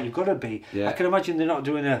 which is what you've got to be. Yeah. I can imagine they're not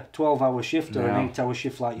doing a 12-hour shift or an 8-hour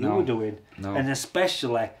shift like you were doing. No. And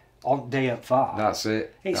especially on day at 5. That's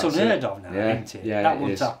it. It's unheard of now, isn't it? Yeah, that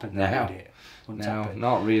wouldn't happen now, would it? No,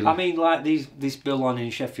 not really. I mean, like this bill on in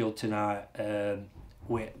Sheffield tonight,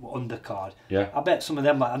 with undercard. Yeah. I bet some of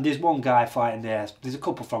them, and there's one guy fighting there. There's a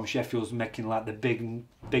couple from Sheffield's making the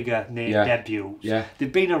bigger name debuts. Yeah.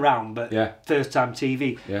 They've been around, but first time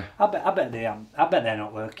TV. Yeah. I bet they're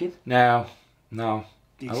not working. No.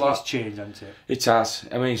 It's changed, hasn't it? It has.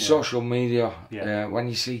 I mean, social media. When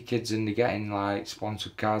you see kids and they're getting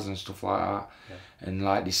sponsored cars and stuff like that, and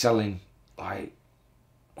they're selling like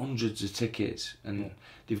hundreds of tickets, and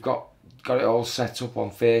they've got it all set up on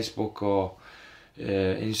Facebook or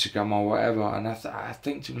Instagram or whatever. And I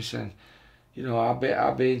think to myself, you know,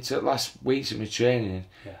 I've been to last weeks of my training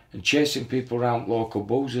and chasing people around local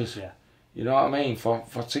boozers. Yeah. You know what I mean? For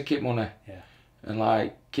ticket money. Yeah. And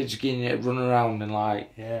like kids getting it run around and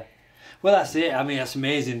like. Yeah. Well, that's it. I mean, that's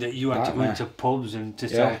amazing that you had to go into pubs and to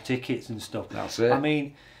sell tickets and stuff. That's it. I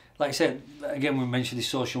mean, like I said, again, we mentioned the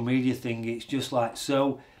social media thing. It's just like,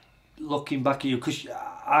 so looking back at you, because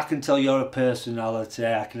I can tell you're a personality.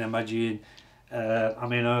 I can imagine. I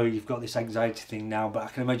mean, I know you've got this anxiety thing now, but I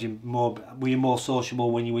can imagine more. Were you more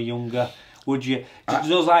sociable when you were younger? Would you?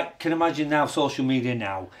 Can imagine now social media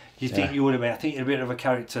now. Do you think you would have been? I think you're a bit of a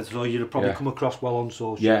character, so you'd have probably come across well on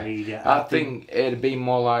social media. I think it'd be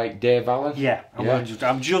more like Dave Allen. Yeah,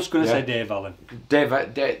 I'm just going to say Dave Allen.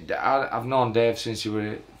 I've known Dave since we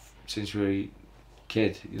were a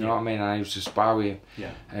kid. You know what I mean? I used to spar with him.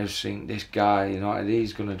 Yeah. I used to think, this guy, you know,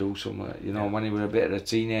 he's going to do something. You know, when he was a bit of a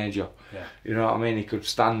teenager. Yeah. You know what I mean? He could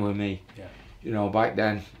stand with me. Yeah. You know, back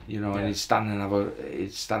then, you know, and he'd stand and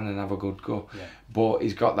have a good go. Yeah. But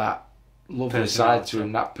he's got that lovely side to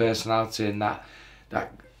him, that personality, and that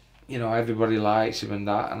you know, everybody likes him and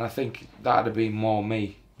that. And I think that'd have been more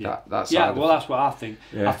me. Yeah. That's well, that's what I think.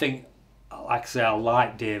 Yeah. I think, like I say, I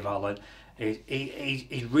like Dave Allen.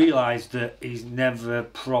 He realised that he's never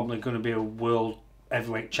probably going to be a world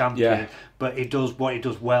heavyweight champion, but he does what he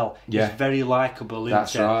does well. He's very likeable, isn't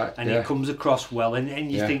he? Right. And he comes across well. And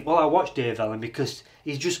you think, well, I watch Dave Allen because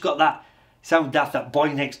he's just got that, sound daft, that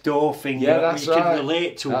boy next door thing that you can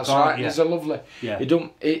relate to. That's right. He's a lovely. Yeah. He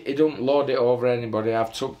don't lord it over anybody.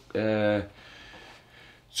 I've took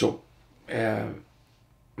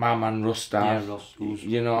my man Russ down. Yeah, Russ.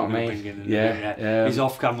 You know what I mean? He's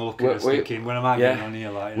off camera looking at us thinking, when am I getting on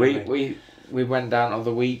here? Like, we went down of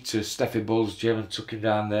the week to Steffi Bull's gym and took him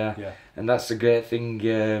down there. Yeah. And that's the great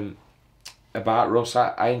thing about Russ.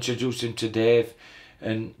 I introduced him to Dave,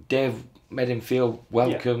 and Dave made him feel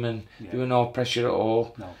welcome and there was no pressure at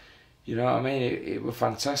all. No. You know what I mean? It was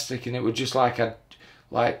fantastic, and it was just like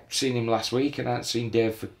I'd seen him last week, and I hadn't seen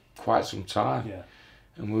Dave for quite some time. Yeah.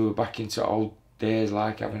 And we were back into old days,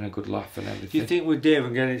 like having a good laugh and everything. Do you think with Dave,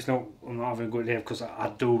 again, I'm not having a good Dave because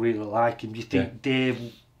I do really like him. Do you think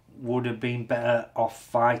Dave would have been better off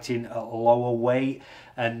fighting at a lower weight?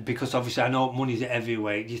 And because obviously I know money's at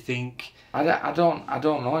heavyweight, do you think? I don't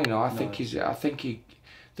know. You know, I think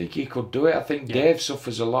he could do it. I think Dave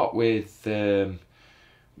suffers a lot with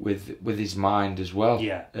his mind as well.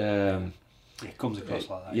 Yeah. It comes across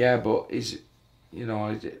like that. Yeah, but you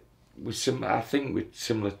know, with similar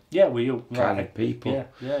kind of people.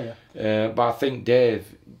 Yeah. But I think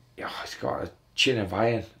Dave, he's got a chin of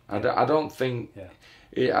iron. I don't think. Yeah.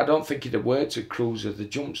 I don't think he'd have worked at Cruiser. The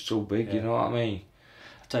jump's too big. You know what I mean?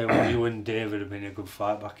 I tell you what, you and Dave would have been a good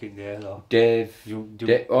fight back in there, though. Dave. I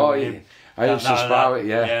used to spar it.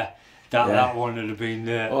 Yeah. That one would have been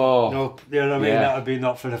no, you know what I mean? That would have been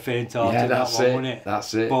not for the faint-hearted. Yeah, that's that one, it. Wouldn't it?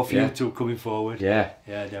 That's it. Both you two coming forward. Yeah.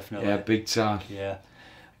 Yeah, definitely. Yeah, big time. Yeah.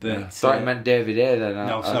 But I thought you meant David A. Then.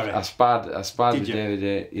 No, sorry. I sparred with David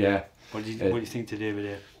A. Yeah. What do you think to David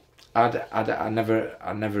A? I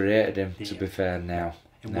never rated him, to be fair. Now.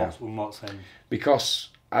 In what sense? Because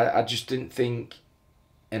I just didn't think,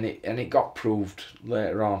 and it got proved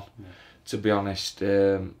later on. Yeah. To be honest,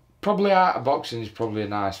 probably out of boxing he's probably a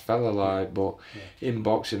nice fella, but in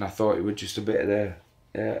boxing I thought he was just a bit of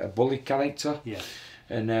a bully character. Yeah.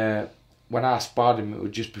 And when I sparred him, it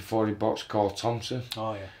was just before he boxed Carl Thompson.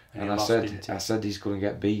 Oh yeah. And I said he's going to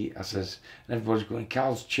get beat. I says, and everybody's going,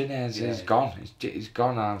 Carl's chin he's gone. He's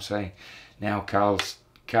gone. And I'm saying, now Carl,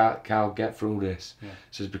 get through this. Yeah.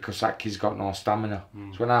 Says, because that kid's got no stamina.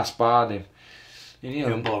 So when I sparred him, you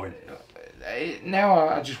know, blowing. Now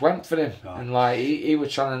I just went for him, and like he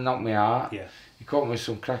was trying to knock me out. Yeah. He caught me with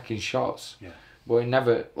some cracking shots. Yeah. But he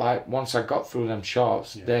never, like, once I got through them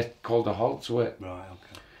shots, they called a halt to it. Right.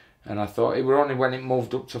 Okay. And I thought it was only when it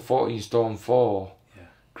moved up to 14 stone 4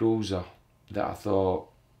 cruiser that I thought.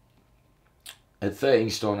 At 13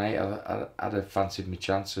 stone 8, I'd have fancied my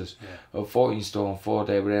chances. Yeah. At 14 stone 4,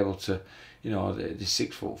 they were able to, you know, they're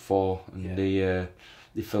 6'4", and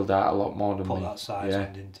they filled out a lot more than me. Put that size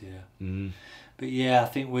on, didn't you? Mm. But yeah, I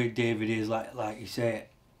think with David is like you say,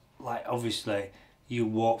 like obviously you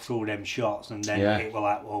walk through them shots and then it was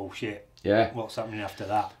like, oh shit. Yeah. What's happening after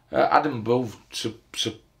that? Adam Booth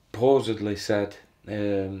supposedly said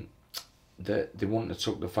that they wouldn't have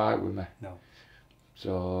took the fight with me. No.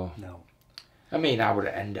 So. No. I mean, I would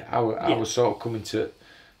have ended. I was sort of coming to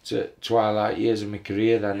twilight years of my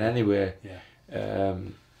career then anyway. Yeah.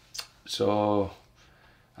 So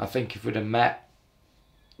I think if we'd have met,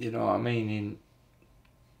 you know what I mean, in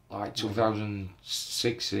like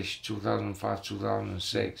 2006-ish, 2005,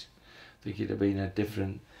 2006, I think it'd have been a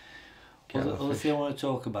different. Well, the other thing I want to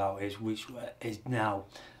talk about is which is now,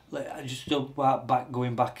 like, I just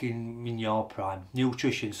going back in your prime,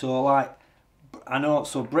 nutrition. So like, I know,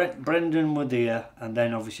 so Brendan were there, and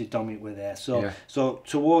then obviously Dominic were there. So Yeah. so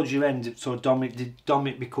towards your end, so did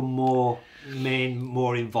Dominic become more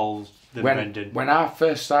involved than Brendan? When I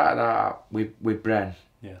first started out with Bren,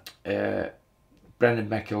 yeah, Brendan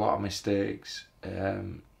make a lot of mistakes.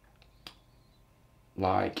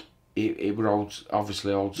 Like it was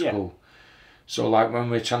obviously old school. So like when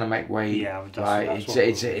we're trying to make weight, like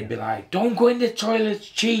it'd be like, don't go in the toilet, it's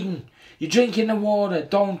cheating. You're drinking the water.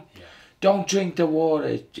 Don't drink the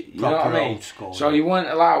water. You know what I mean? School, so you weren't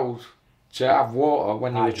allowed to have water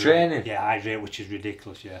when you were training. Yeah, hydrate, which is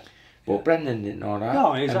ridiculous. Yeah. But Brendan didn't know that.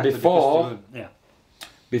 No, exactly. And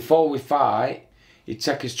before we fight, he'd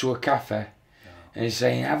take us to a cafe, and he's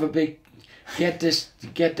saying, "Have a big, get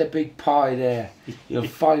the big pie there. You'll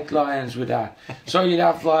fight lions with that." So you'd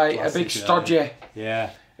have like a big stodgy.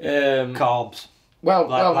 Yeah. Carbs. Well,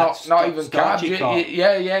 not even carbs.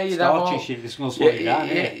 You'd have all shit. It's gonna slow you down.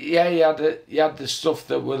 You had the stuff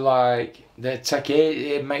that were like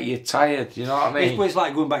it'd make you tired. You know what I mean? It's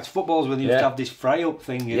like going back to footballs when you used to have this fry up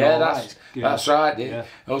thing. That's right.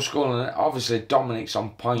 Old school, and obviously Dominic's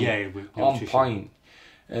on point. On point.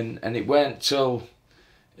 And it weren't till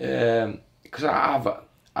because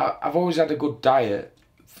I've always had a good diet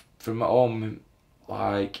from at home,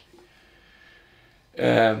 like.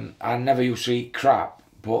 I never used to eat crap,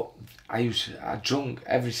 but I drunk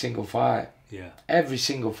every single fight. Yeah. Every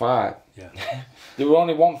single fight. Yeah. There were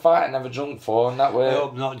only one fight I never drunk for, and that was. I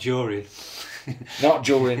hope not during. Not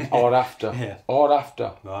during or after. Yeah. Or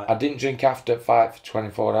after. Right. I didn't drink after fight for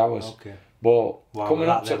 24 hours. Okay. But why coming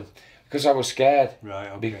up to, because I was scared. Right.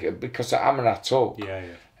 Okay. Because of Amman I took.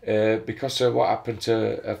 Yeah. Because of what happened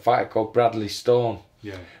to a fighter called Bradley Stone.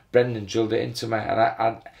 Yeah. Brendan drilled it into me, and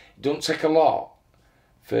it don't take a lot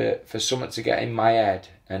for something to get in my head,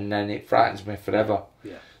 and then it frightens me forever.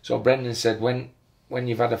 Yeah. So Brendan said, when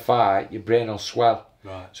you've had a fight, your brain will swell.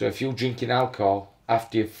 Right. So if you're drinking alcohol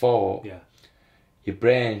after you've fought, your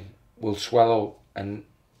brain will swell up, and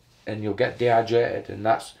you'll get dehydrated, and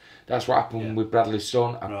that's what happened with Bradley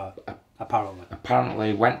Stone. Right. Apparently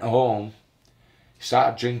he went home,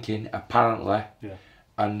 started drinking, apparently,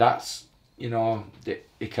 and that's, you know,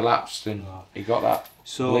 he collapsed and he got that.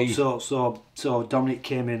 So Dominic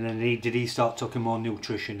came in, and did he start talking more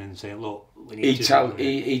nutrition and saying, look, we need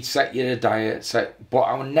he'd set you the diet, but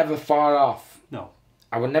I was never far off. No.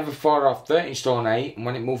 I was never far off 13 stone 8, and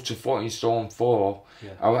when it moved to 14 stone 4,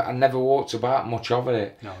 I never walked about much of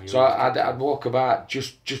it. No, so I'd walk about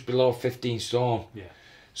just below 15 stone. Yeah.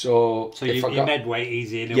 So you med weight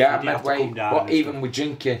easy enough. Yeah, med weight, but even with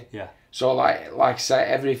drinking. Yeah. So like I say,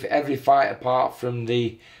 every fight apart from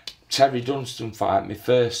the Terry Dunstan fight, my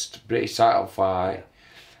first British title fight,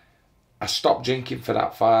 I stopped drinking for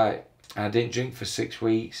that fight, and I didn't drink for 6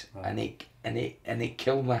 weeks, and it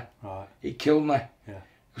killed me. Right. It killed me. Yeah.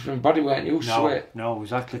 Because my body weren't used to it. No,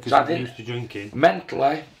 exactly. Because I didn't used to drinking.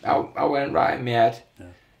 Mentally, I weren't right in my head,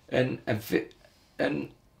 and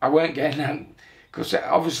I weren't getting that, because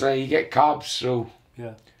obviously you get carbs through.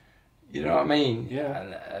 Yeah. You know what I mean?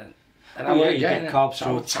 Yeah. And I weren't you get carbs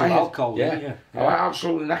through alcohol. Yeah. I was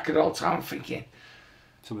absolutely knackered all the time, thinking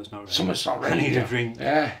something's not ready. I need a drink.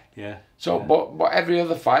 Yeah. So, but every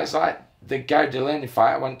other fight, it's like the Gary Delaney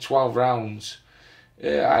fight. I went 12 rounds. I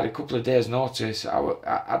had a couple of days' notice.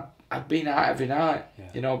 I'd been out every night,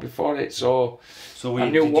 you know, before it. So I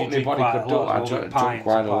knew what my body could do. I drank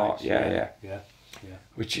quite a lot. Yeah.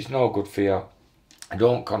 Which is no good for you. I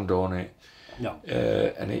don't condone it. No.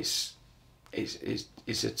 And it's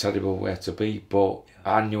a terrible way to be, but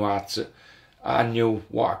I knew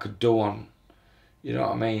what I could do on, you know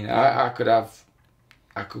what I mean. I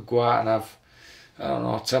could go out and have, I don't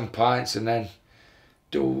know, 10 pints, and then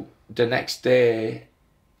do the next day,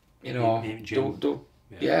 you know,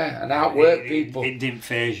 and outwork people. It didn't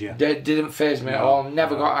phase you. It didn't phase me at all.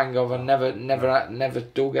 Never got hangover. Never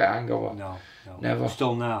do get hangover. No. Never.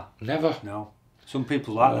 Still now. Never. No. Some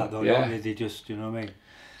people like that though, don't they? They just, you know what I mean.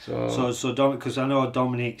 So Dominic, because I know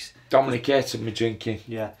Dominic hated me drinking.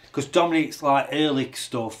 Yeah, because Dominic's like early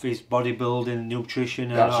stuff is bodybuilding, nutrition,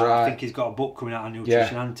 and that's right. I think he's got a book coming out on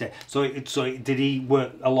nutrition, hasn't he? So did he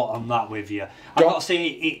work a lot on that with you? I'm not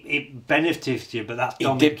saying it benefited you, but that's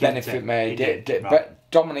Dominic. It did benefit me. But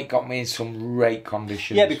Dominic got me in some great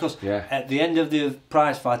conditions. Yeah, because at the end of the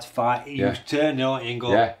prize fighter fight, you turn out and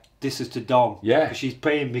go, this is to Dom. Yeah. Because she's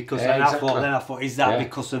paying because, Yeah, and exactly. I thought, is that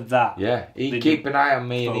because of that? Yeah, he'd keep an eye on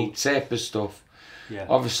me and he'd tape his stuff. Yeah.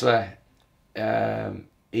 Obviously,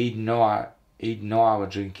 he'd know I was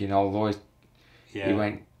drinking, although he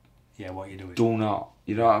went, what you doing? do not,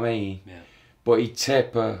 you know what I mean? Yeah. But he'd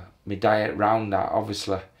taper my diet round that,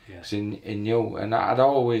 obviously, because he knew, and I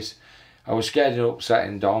was scared of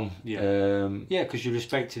upsetting Dom. Yeah. Because you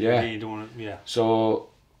respected him, you don't want to, So,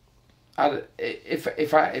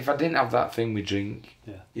 if I didn't have that thing with drink,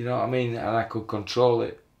 you know what I mean, and I could control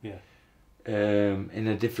it, in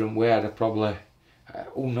a different way, I'd probably,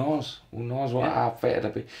 who knows what I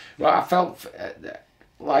felt be. Well, I felt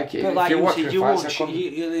like if like you you watch said, the you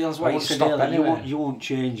fights, you won't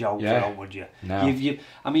change out for that, would you? No.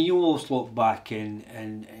 I mean, you always look back and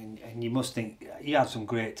you must think you had some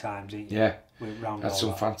great times, didn't you? Yeah, had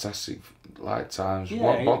some fantastic times.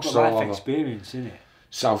 Yeah, Boxed you've got all life over experience, innit?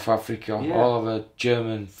 South Africa, all over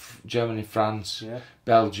Germany, France,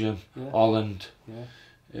 Belgium, Holland.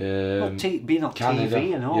 Being on Canada,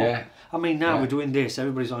 TV and all. Yeah. I mean, now we're doing this,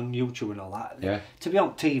 everybody's on YouTube and all that. Yeah. To be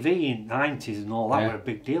on TV in the 90s and all that were a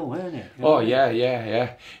big deal, weren't it? You know what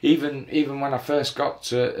yeah. Even when I first got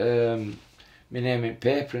to my name in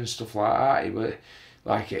paper and stuff like that, it was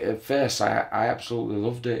like at first I absolutely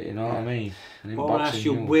loved it, you know what I mean? And well, I want to ask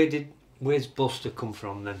you, where's Buster come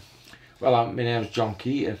from then? Well, my name's John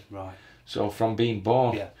Keeton. Right. So from being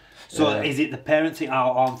born. Yeah. So is it the parents thing?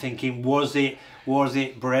 I'm thinking, was it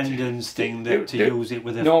Brendan's thing to use it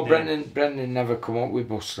with a no, name? Brendan never come up with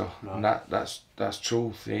Buster. Right. And that's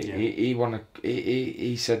truth.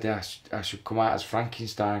 He said that I should come out as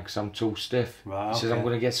Frankenstein because I'm too stiff. Right, he says I'm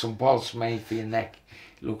going to get some balls made for your neck.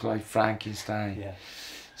 You look like Frankenstein. Yeah.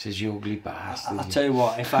 Says you ugly bastard. I'll tell you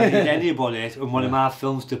what, if I need anybody in one of my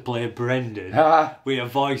films to play Brendan with a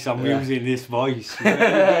voice, I'm using this voice. You're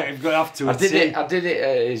going to have to. I did it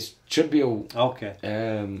at his tribute. Okay.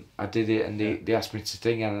 I did it and they asked me to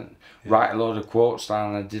sing and write a load of quotes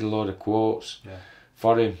down, and I did a load of quotes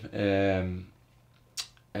for him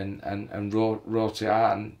and wrote it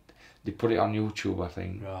out, and they put it on YouTube, I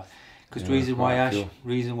think. Right. Because the reason why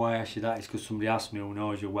I asked you that is because somebody asked me who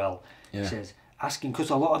knows you well. He says, asking, because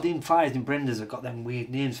a lot of them fighters in Brendan's have got them weird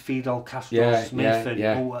names, Fidel Castro Smith, and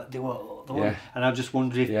they were, and I just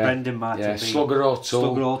wondered if Brendan might have been Slugger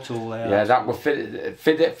O'Toole. That was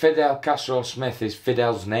Fidel Castro Smith is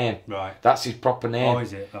Fidel's name. Right. That's his proper name. Oh,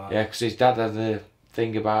 is it? Right. Yeah, because his dad had the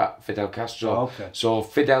thing about Fidel Castro. Oh, okay. So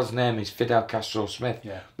Fidel's name is Fidel Castro Smith.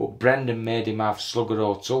 Yeah. But Brendan made him have Slugger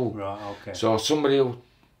O'Toole. Right. Okay. So somebody who,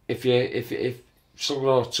 if Slugger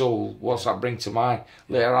O'Toole, what's that bring to mind?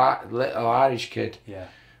 Little Irish kid. Yeah.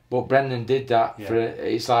 But Brendan did that for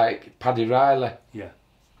it's like Paddy Riley. Yeah.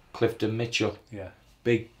 Clifton Mitchell. Yeah.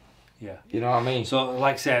 Big. Yeah. You know what I mean? So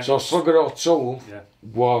like I said. So Slugger O'Toole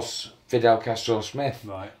was Fidel Castro Smith.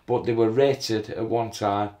 Right. But they were rated at one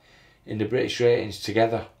time in the British ratings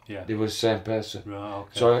together. Yeah. They were the same person. Right.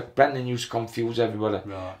 Okay. So Brendan used to confuse everybody.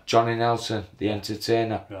 Right. Johnny Nelson, the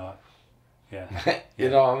entertainer. Right. Yeah. You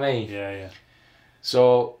know what I mean? Yeah. Yeah.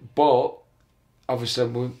 So, but obviously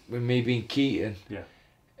with me being Keeton,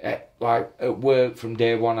 like at work from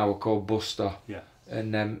day one I was called Buster. Yeah.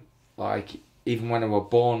 And then like even when I was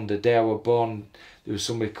born, the day I was born, there was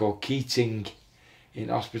somebody called Keating in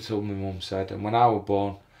hospital, my mum said. And when I was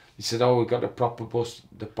born, he said, "Oh, we got the proper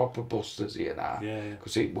Busters here now." Yeah.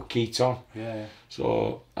 Because it was Keeton. Yeah.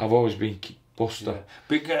 So I've always been Buster.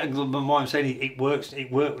 Yeah. But what I'm saying, it worked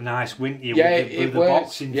nice, wouldn't you? Yeah, with the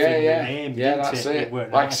boxing thing, the name, that's it. It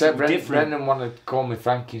worked like nice. I said, Brendan wanted to call me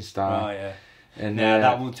Frankenstein. Oh yeah. And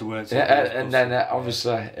that wouldn't have worked. And then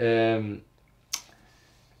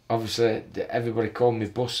obviously everybody called me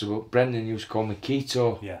Buster, but Brendan used to call me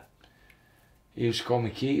Keto. Yeah. He used to call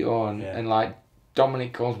me Keto, and like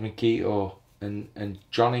Dominic calls me Keto, and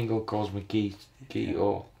John Ingle calls me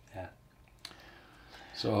Keto. Yeah.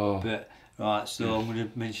 So. But right, so I'm going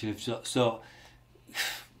to mention so.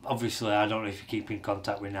 Obviously, I don't know if you keep in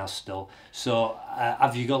contact with Naz still. So,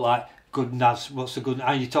 have you got like good Naz? What's the good?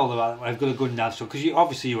 Are you told about? I've got a good Naz. So,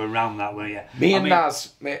 because you were around that, were you?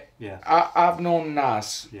 Naz, mate. Yeah. I've known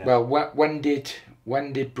Naz. Yeah. Well, when did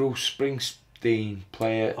Bruce Springsteen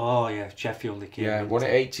play it? Oh yeah, Sheffield. Yeah, was it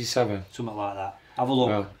 87? Something like that. Have a look.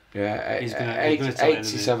 Well, yeah, he's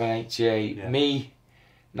 87, 88. Yeah. Me,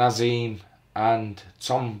 Nazim, and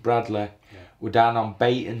Tom Bradley were down on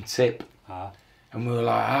Bait and Tip. And we were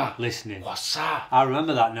like, listening. What's that? I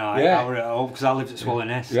remember that now. Yeah. I were at home because I lived at Swallow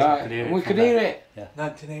Nest. Yeah, and we could hear it. Yeah.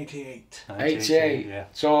 1988. 88. Yeah.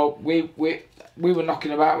 So we were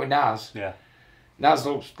knocking about with Naz. Yeah. Naz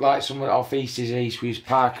looks like someone off East is East with his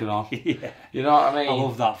parking on. Yeah. You know what I mean? I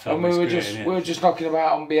love that film. And we It's great, were just knocking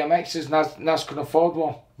about on BMXs. Naz couldn't afford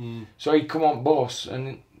one, so he'd come on bus,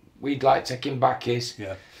 and we'd like take him back his.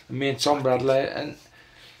 Yeah. And me and Tom Bradley, and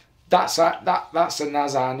that's the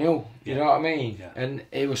Naz I knew. You know what I mean? Yeah. And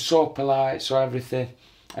he was so polite, so everything,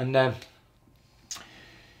 and then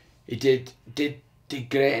he did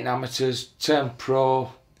great in amateurs, turned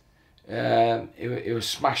pro. He was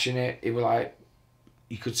smashing it. He was like,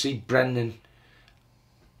 you could see Brendan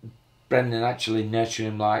actually nurturing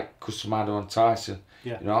him like Customardo and Tyson.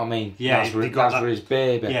 Yeah. You know what I mean? Yeah, Naz were his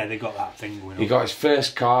baby. Yeah, they got that thing going on. He got his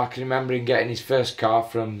first car. I can remember him getting his first car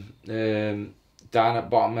from down at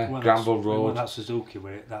bottom of Granville Road. Wasn't that Suzuki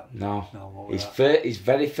with it? No. What was His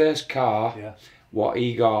very first car, what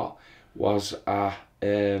he got was a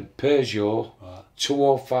Peugeot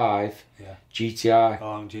 205 GTI.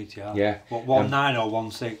 Oh, GTI. Yeah. What, 1.9 or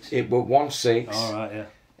 1.6? It was 1.6. All right, yeah.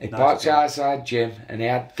 He parked outside gym, and he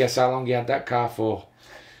had, guess how long he had that car for?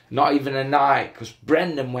 Not even a night, because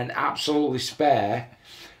Brendan went absolutely spare.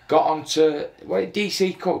 Got onto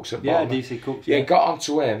DC Cooks at bottom. Yeah, DC Cooks. Yeah, got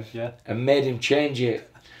onto him Yeah. and made him change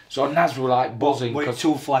it. So Naz were like buzzing. With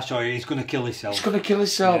too flash oil, he's going to kill himself. He's going to kill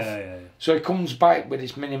himself. Yeah. So he comes back with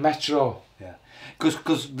his mini Metro. Yeah.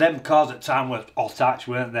 Because them cars at the time were attached,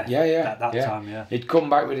 weren't they? Yeah. At that time, yeah. He'd come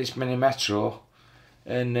back with his mini Metro,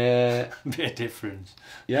 and bit of difference.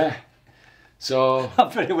 yeah. So I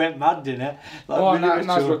bet it went mad, didn't it?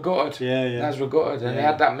 Naz were gutted. Yeah. Naz were gutted, and he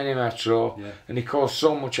had that mini Metro, and he caused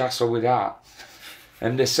so much hassle with that.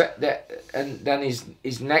 And and then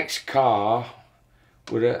his next car,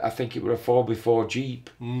 I think it was a 4x4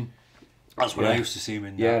 Jeep. That's what I used to see him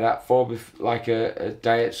in. Yeah, that 4x, like a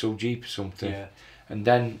Daihatsu Jeep or something. Yeah. And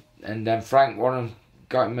then Frank Warren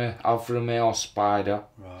got him a Alfa Romeo Spider.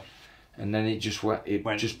 Right. And then it just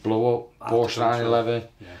just blew up. Porsche 911.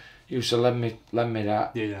 Yeah. He used to lend me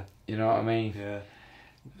that. Yeah. You know what I mean? Yeah.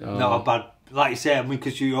 Not a bad, like you say, I mean,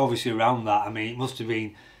 because you were obviously around that. I mean, it must have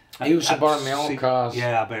been. He used to borrow my own cars.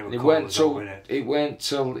 Yeah, I bet it went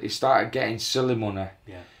till he started getting silly money.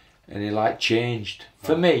 Yeah. And he like changed.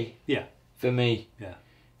 For me. Yeah. For me. Yeah.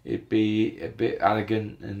 It'd be a bit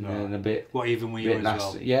arrogant and a bit. What, even when you as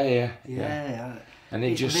nasty. well? Yeah. And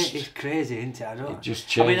it just. It's crazy, isn't it? It just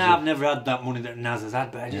changed. I mean, I've never had that money that Naz has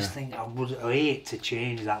had, but I just think I would hate to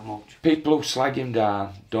change that much. People who slag him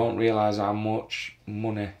down don't realise how much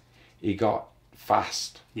money he got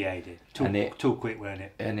fast. Yeah, he did. Too quick, weren't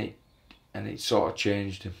it? And it sort of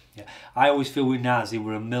changed him. Yeah. I always feel with Naz, he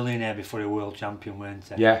were a millionaire before he was world champion, weren't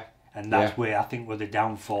he? Yeah. And that's where I think were the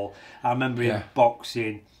downfall. I remember him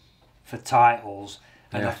boxing for titles,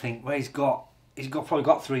 and I think, well, he's probably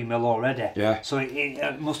got 3 mil already. Yeah. So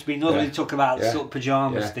it must be another. He talk about the silk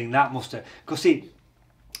pajamas thing. That must have, because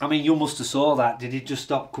I mean, you must have saw that. Did he just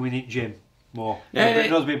stop coming in gym more? Yeah. It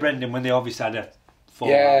must be Brendan when they obviously had a fall.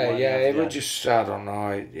 It was just, I don't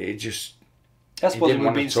know. It just. That's what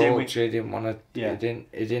we've been saying. He didn't want to. Yeah.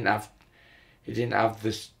 He didn't have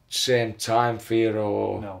the same time for you,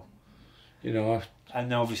 or. No. You know.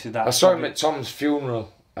 And obviously that. I saw him at Tom's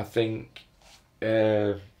funeral. I think.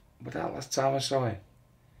 But that last time I saw him.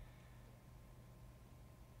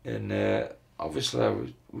 And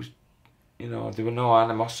obviously, you know, there were no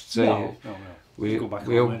animosity. No. We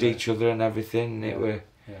hugged each other and everything.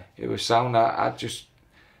 It was sound. I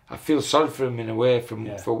feel sorry for him in a way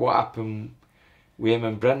for what happened with him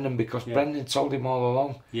and Brendan, because Brendan told him all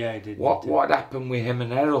along. Yeah, he did. What happened with him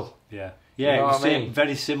and Errol? Yeah, you know it was what I mean?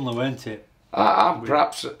 Very similar, weren't it? I've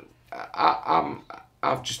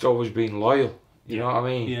just always been loyal. You know what I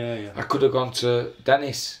mean? Yeah. I could have gone to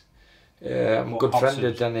Dennis. I'm a good friend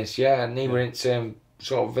of Dennis. Yeah, and he were in the same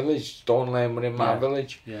sort of village. Stone Lane were in my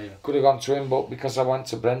village. Yeah. Could have gone to him, but because I went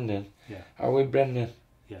to Brendan, I went Brendan.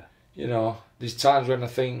 Yeah. You know, there's times when I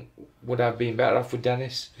think, would I have been better off with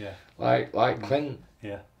Dennis? Yeah. Like Clinton.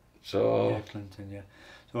 Yeah. So. Yeah, Clinton. Yeah.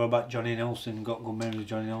 So what about Johnny Nelson? Got good memories of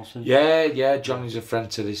Johnny Nelson? Yeah. Johnny's a friend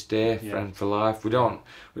to this day, friend for life. We don't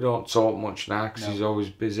talk much now because he's always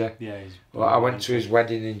busy. Yeah. Well, I went to his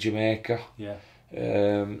wedding in Jamaica. Yeah.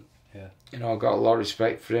 You know, I got a lot of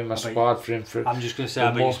respect for him. I sparred for him for. I'm just going to say,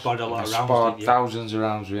 I bet you sparred a lot of rounds. I sparred thousands of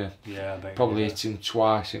rounds with him. Yeah, I bet. Probably hit him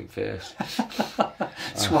twice in face.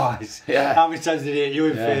 Twice? Yeah. How many times did he hit you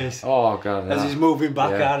in face? Oh, God. As he's moving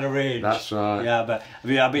back out of range. That's right. Yeah, but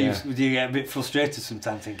I bet you get a bit frustrated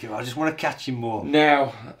sometimes thinking, I just want to catch him more.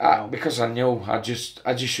 No, because I knew, I just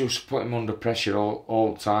used to put him under pressure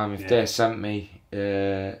all the time. If they sent me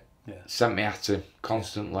at him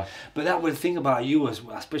constantly. But that was the thing about you,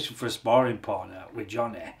 especially for a sparring partner with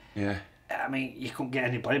Johnny. Yeah. I mean, you couldn't get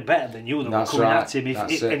anybody better than you that were That's coming right. at him.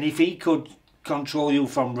 That's and if he could control you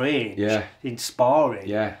from range. Yeah. In sparring.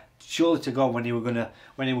 Yeah. Surely to God, when he were gonna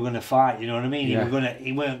fight, you know what I mean? Yeah.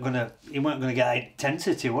 He weren't gonna get that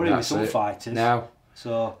intensity, were he? With some fighters. No.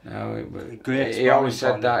 So. No. Great. He always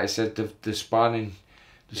said that. He said the sparring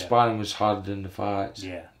was harder than the fights.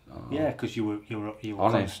 Yeah. Yeah, because you were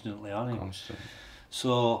on constantly on him. Constantly.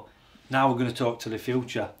 So now we're going to talk to the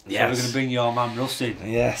future. Yes. So we're going to bring your man Russ in.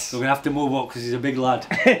 Yes. So we're going to have to move up because he's a big lad.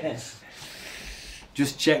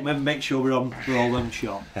 Just check, make sure we're all them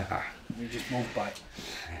shot. We just move back.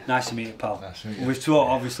 Nice to meet you, pal. Nice to meet you. We've talked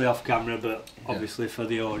obviously off camera, but obviously for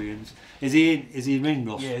the audience. Is he in,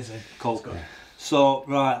 Russ? Yeah, he's in. Cool. So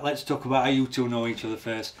right, let's talk about how you two know each other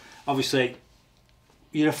first. Obviously,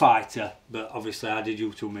 you're a fighter, but obviously how did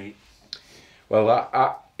you two meet?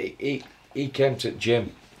 Well, he came to the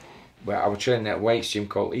gym where I was training at a weights gym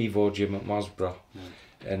called Evo Gym at Mosborough.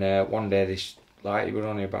 And one day he was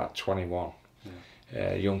only about 21.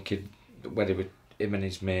 Young kid, whether with him and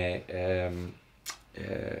his mate,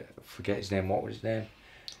 forget his name, what was his name?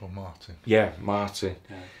 Oh, Martin. Yeah, Martin.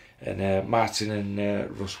 Yeah. And Martin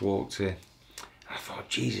and Russ walked in. I thought,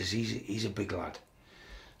 Jesus, he's a big lad.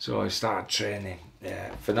 So I started training,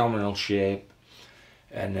 phenomenal shape,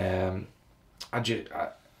 and I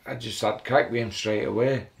just had crack with him straight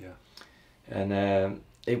away. Yeah. And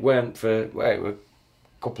it went for it was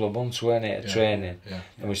a couple of months, weren't it, of training? Yeah.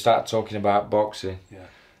 And we started talking about boxing. Yeah.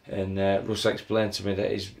 And Russ explained to me that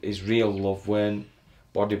his real love weren't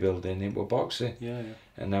bodybuilding, it was boxing. Yeah.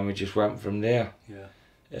 And then we just went from there. Yeah.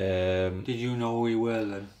 Did you know who he were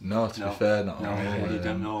then? No, to be fair, not. No, you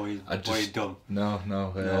didn't know what he'd done.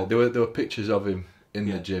 No. There were pictures of him in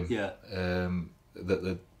the gym. Yeah. That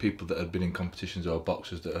the people that had been in competitions or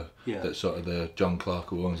boxers that sort of the John Clark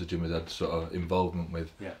who owns the gym had sort of involvement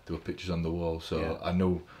with. Yeah. There were pictures on the wall, so I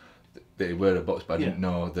knew that he were a boxer, but I didn't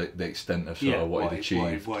know the extent of sort of what he'd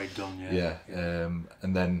achieved. What he'd done. Yeah.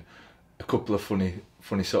 And then a couple of funny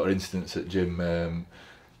sort of incidents at gym,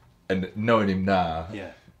 and knowing him now.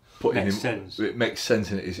 Yeah. It makes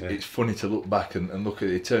sense, and it's funny to look back and look at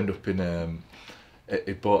it. He turned up in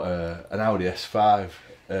he bought an Audi S5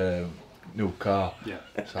 new car. Yeah.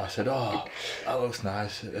 So I said, "Oh, that looks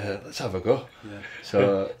nice. Let's have a go." Yeah.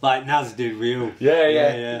 So like Naz did with you.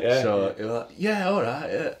 Yeah. So he was like, "Yeah, all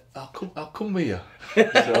right. I'll come with you."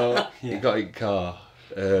 So he got in the car,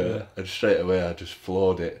 and straight away I just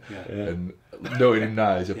floored it. Yeah. And knowing him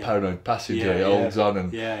now, he's a paranoid passenger. He holds on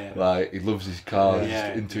and like he loves his car. He's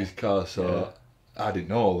into his car. So I didn't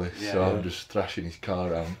know all this, so I'm just thrashing his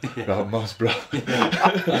car around Mosborough.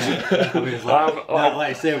 I mean, like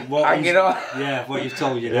I say, what you've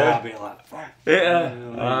told you now, a bit like, fuck.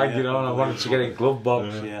 I wanted to get in glove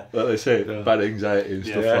box. Like they say, bad anxiety and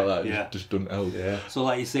stuff like that just doesn't help. So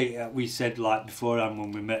like you say, we said like beforehand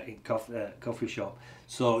when we met in coffee shop.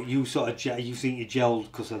 So you sort of you think you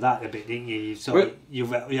gelled because of that a bit, didn't you? He's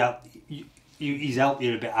helped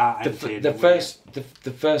you a bit out.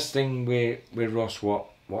 The first thing with Ross, what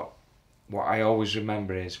I always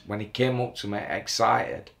remember is when he came up to me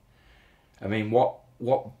excited. I mean, what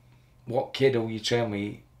kid who you train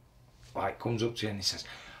with, like, comes up to you and he says,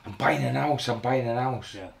 I'm buying a house.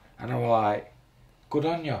 Yeah. And I'm like, good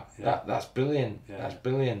on you. Yeah. That's brilliant. Yeah. That's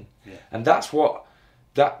brilliant. Yeah. And that's what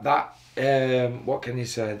what can you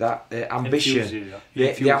say? That ambition,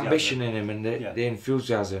 the ambition in him and the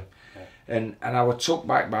enthusiasm. And I was took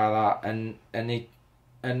back by that, and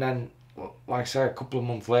then like I say, a couple of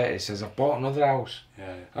months later he says, I've bought another house.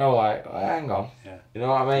 Yeah. And I was like, oh, hang on. Yeah. You know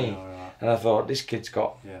what I mean? Right. And I thought, this kid's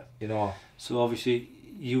got, you know. So obviously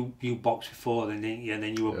you boxed before then, didn't you? And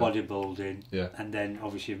then you were bodybuilding. Yeah. And then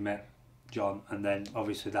obviously you've met John, and then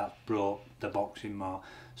obviously that brought the boxing more.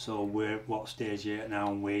 So what stage are you at now,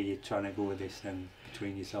 and where you're trying to go with this then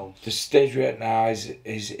between yourselves? The stage we're at now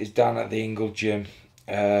is down at the Ingle gym.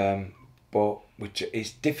 But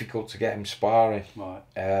it's difficult to get him sparring, right?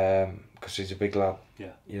 Because he's a big lad.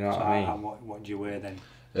 Yeah. You know what I mean? What do you weigh then?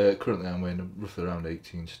 Currently, I'm weighing roughly around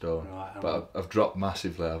 18 stone. Right, but I've dropped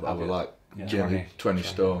massively. I was like 20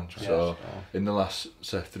 stone. So in the last,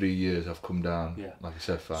 say, 3 years, I've come down. Yeah. Like I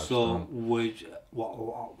said, 5 stone.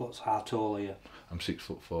 So how tall are you? I'm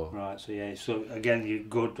 6'4". Right. So again, you're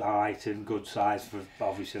good height and good size for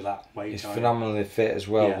obviously that weight. He's phenomenally fit as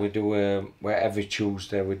well. Yeah. We do where every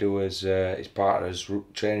Tuesday we do as part of his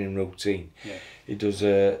training routine. Yeah. He does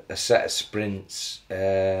a set of sprints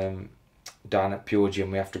down at Pure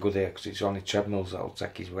Gym. We have to go there because it's only treadmills that'll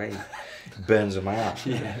take his weight. Burns them out.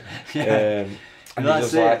 And he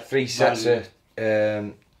does like 3 sets of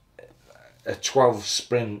 12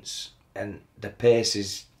 sprints, and the pace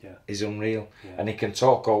is unreal. Yeah. And he can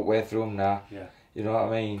talk all the way through them now. Yeah. You know what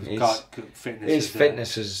I mean? His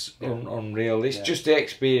fitness is unreal. It's just the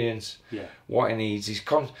experience. Yeah. What he needs.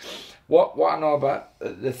 What I know about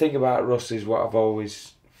the thing about Russ is what I've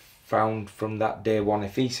always found from that day one.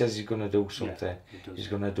 If he says he's going to do something, he's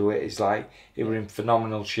going to do it. It's like he were in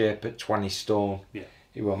phenomenal shape at 20 stone. Yeah.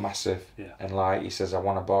 He were massive. Yeah. And like he says, I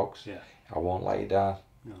want a box. Yeah. I won't let you down.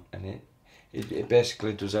 No. And it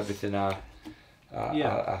basically does everything I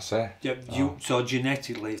say. Yeah. So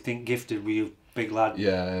genetically, I think gifted. Were you big lad?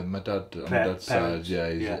 Yeah, my dad's side,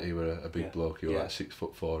 he were a big bloke. He was like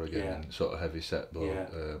 6'4" again, and sort of heavy set bloke.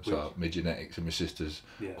 So my genetics, and my sister's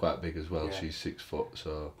quite big as well. Yeah. She's 6 foot.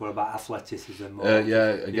 So. What about athleticism? My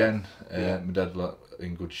dad was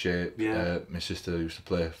in good shape. Yeah. My sister used to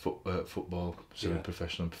play football,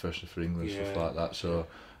 semi-professional and professional for England, stuff like that. So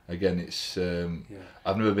again, it's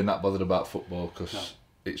I've never been that bothered about football because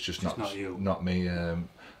it's just not me.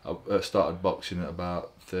 I started boxing at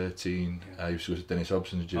about 13. I used to go to Dennis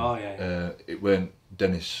Hobson's gym. It weren't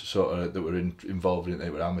Dennis sort of that were involved in it. They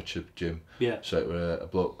were amateur gym. Yeah. So it were a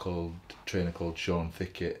trainer called Sean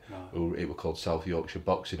Thickett, who it were called South Yorkshire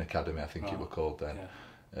Boxing Academy, I think it were called then.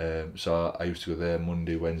 Yeah. So I used to go there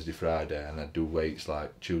Monday, Wednesday, Friday, and I'd do weights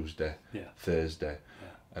like Tuesday, Thursday,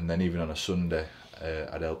 and then even on a Sunday,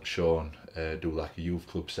 I'd help Sean do like a youth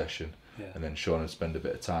club session, and then Sean would spend a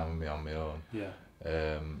bit of time with me on my own. Yeah.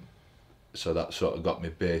 So that sort of got me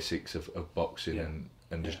basics of boxing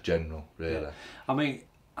and just general, really. Yeah. I mean,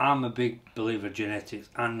 I'm a big believer of genetics,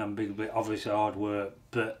 and I'm a big believer, obviously hard work,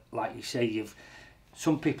 but like you say,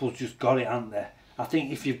 some people's just got it, haven't they? I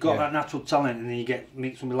think if you've got that natural talent and then you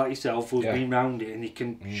meet somebody like yourself who's been round it and you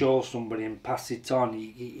can show somebody and pass it on,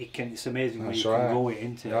 it's amazing where you can go it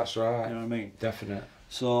into. That's right. You know what I mean? Definite.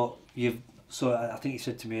 So I think you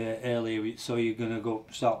said to me earlier, so you're going to go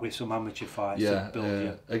start with some amateur fights. Yeah,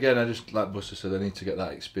 again, I just, like Buster said, I need to get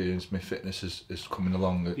that experience. My fitness is coming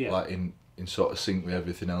along like in sort of sync with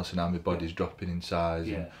everything else, and how my body's dropping in size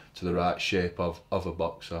and to the right shape of a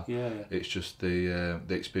boxer. It's just the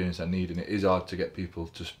experience I need, and it is hard to get people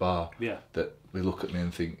to spar that they look at me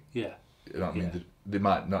and think, you know what I mean, they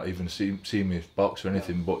might not even see me box or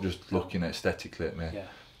anything, but just looking aesthetically at me,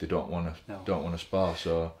 they don't want to spar.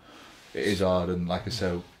 So it is hard, and like I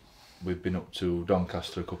said, we've been up to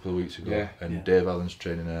Doncaster a couple of weeks ago, and Dave Allen's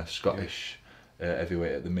training a Scottish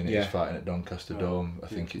heavyweight at the minute. He's fighting at Doncaster Dome. I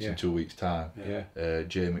think it's in 2 weeks' time.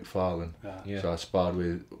 Jay McFarlane. So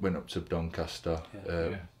I went up to Doncaster.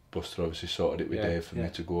 Buster obviously sorted it with Dave for me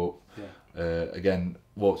to go up. Again,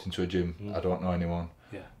 walked into a gym. I don't know anyone.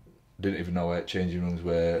 Didn't even know where changing rooms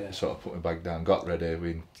were. Sort of put my bag down, got ready.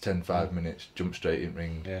 Within 10-5 minutes, jumped straight in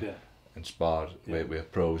ring. And sparred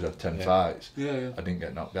with pros, had 10 fights. I didn't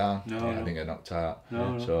get knocked down. I didn't get knocked out.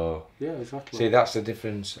 So exactly. See, that's the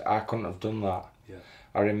difference. I couldn't have done that.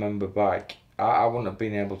 I remember back, I wouldn't have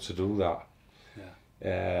been able to do that.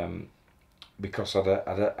 Because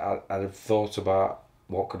I'd have thought about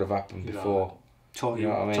what could have happened before. Taught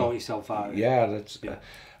yourself out.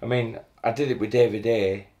 I mean, I did it with David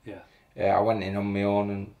A. I went in on my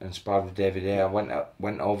own and sparred with David A. I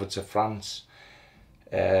went over to France.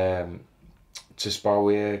 To spar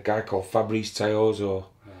with a guy called Fabrice Tayozo,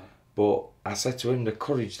 but I said to him the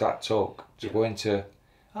courage that took to go into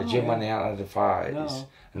a gym when he had the fights,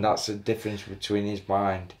 and that's the difference between his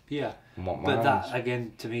mind and what mine. But that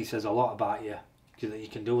again to me says a lot about you, that you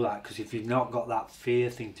can do that, because if you've not got that fear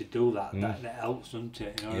thing to do that, that helps, doesn't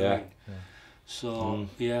it? You know what I mean? So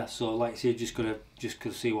so like I say, just gotta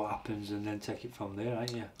see what happens and then take it from there,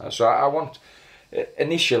 aren't you? That's right. I want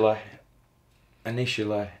initially,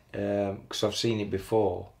 because I've seen it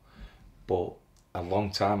before, but a long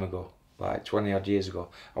time ago, like 20 odd years ago,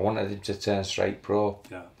 I wanted him to turn straight pro.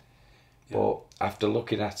 But after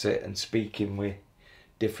looking at it and speaking with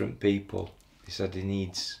different people, he said he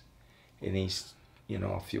needs,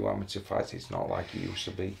 a few amateur fights. It's not like it used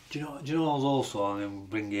to be. Do you know also, and then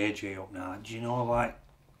bring AJ up now, do you know, like,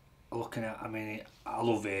 looking at, I mean, I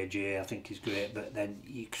love AJ, I think he's great, but then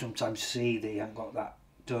you sometimes see that he hasn't got that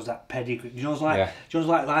pedigree.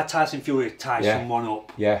 Like Tyson Fury ties someone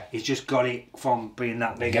up. He's just got it from being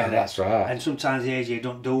that big. That's right. And sometimes the AJ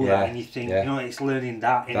don't do that, and you think, it's learning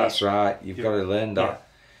that. That's right. You've got to learn that.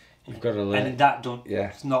 You've got to learn. And that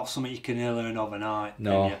it's not something you can learn overnight.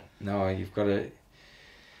 No, you've got to.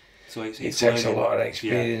 So it takes a lot of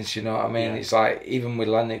experience, you know what I mean? It's like, even with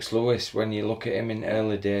Lennox Lewis, when you look at him in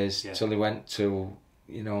early days, till he went to,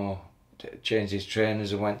 changed his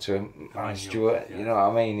trainers and went to Stewart, you know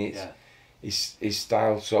what I mean? His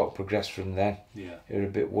style sort of progressed from then. He was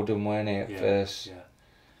a bit wooden, weren't he, at first?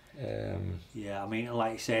 I mean,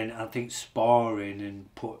 like you're saying, I think sparring and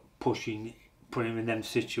pushing put him in them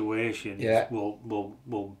situations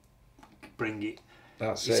will bring it.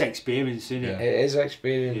 It's experience, isn't it? It is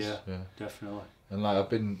experience. Yeah, definitely. And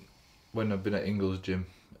like when I've been at Ingle's gym,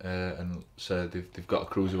 and so they've got a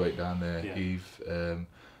cruiserweight down there, Eve,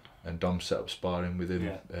 and Dom set up sparring with him,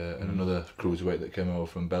 and another cruiserweight that came over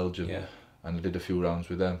from Belgium, and I did a few rounds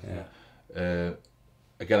with them.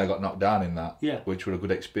 Again, I got knocked down in that, which were a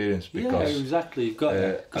good experience because exactly. You've got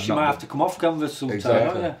because you might have to come off canvas sometime.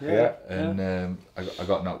 Exactly. And I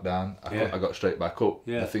got knocked down. I got straight back up.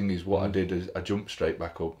 The thing is, what I did is I jumped straight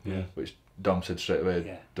back up, which Dom said straight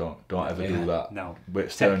away, don't ever do that. No.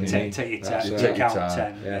 Wait, take your time. Take your count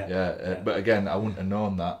time. 10. But again, I wouldn't have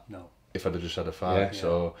known that. No. If I'd have just had a fight.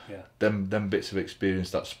 So them bits of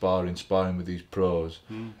experience, that sparring with these pros,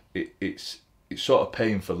 it's sort of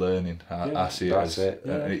paying for learning. I see it as,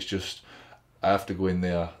 and it's just I have to go in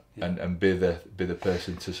there and be the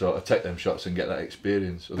person to sort of take them shots and get that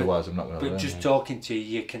experience. Otherwise, I'm not going to learn. But just talking to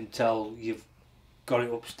you can tell you've got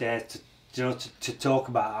it upstairs to talk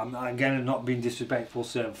about. Again, I'm not being disrespectful to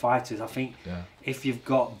certain fighters. I think if you've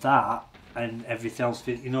got that and everything else,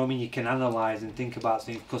 you know what I mean, you can analyse and think about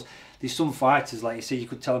things, because there's some fighters, like you say, you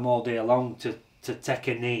could tell them all day long to take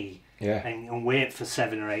a knee and wait for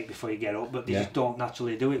 7 or 8 before you get up, but they just don't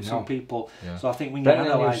naturally do it. Some people. So I think when you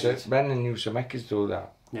analyse it, Brendan used to make us do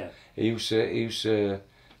that. Yeah. He used to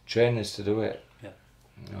train us to do it.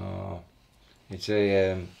 Yeah. Oh, it's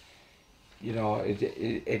a you know,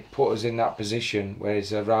 it put us in that position where he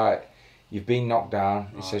said, right, you've been knocked down.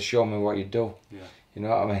 He says, show me what you do. Yeah. You know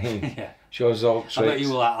what I mean? Shows all tricks. I bet you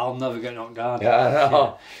were like, I'll never get knocked down. Yeah, I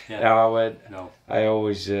know. No, I went. No. I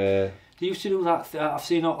always. They used to do that. I've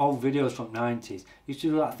seen old videos from the 90s. They used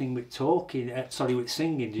to do that thing with talking. With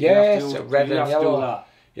singing. Did yes, you have to, red and yellow. Do that?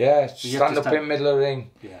 Yeah, stand up in the middle of the ring.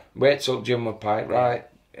 Yeah. Wait till Jim would pipe. Right.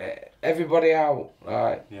 Everybody out.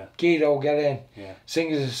 Right. Yeah. Keeton, get in. Yeah.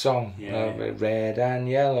 Sing us a song. Red and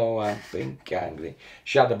yellow and pink and green.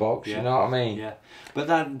 Shadowbox. You know what I mean? Yeah. But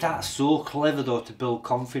that's so clever though, to build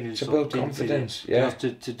confidence. To build confidence. Yeah.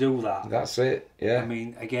 Just to do that. That's it. Yeah. I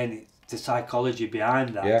mean, again, it's the psychology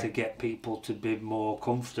behind that to get people to be more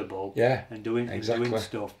comfortable. And doing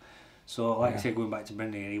stuff. So, like I said, going back to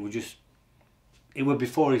Brendan, he was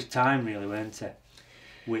before his time, really, weren't he?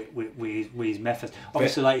 With his methods.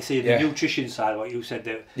 Obviously, like you say, the nutrition side, what you said,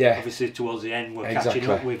 that obviously towards the end we're catching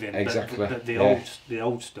up with him. But the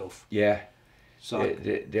old stuff. Yeah. So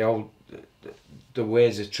the old, the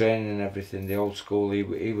ways of training and everything, the old school. He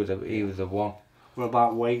was the one. What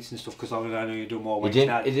about weights and stuff? Because I know you do more weights. He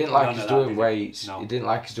didn't like us doing weights. No. He didn't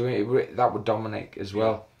like us doing it. That would Dominic as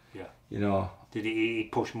well. Yeah. You know. Did he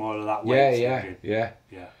push more of that weight? Yeah.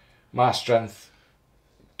 My strength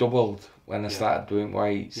doubled when I started doing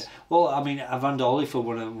weights. Yeah. Well, I mean, Evander Holyfield,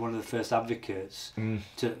 one of the first advocates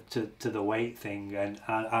to the weight thing, and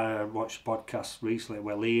I watched a podcast recently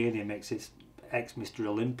where Lee Haney makes his ex-Mr.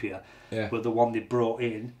 Olympia, were the one they brought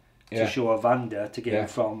in to show Evander to get him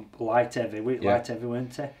from light heavy, weren't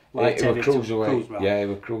he? Light heavy to cruiserweight. Yeah, he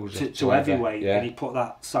was cruiser to heavyweight, and he put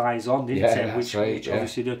that size on, didn't he? Which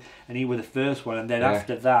obviously did, and he was the first one, and then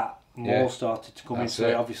after that, more started to come into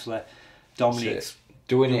it. Obviously, Dominic's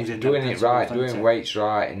doing it right, doing weights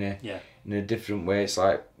right in a different way. It's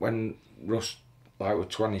like when Russ was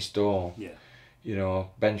 20 stone, you know,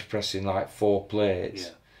 bench pressing like 4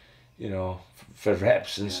 plates, you know, for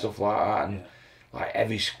reps and stuff like that, and like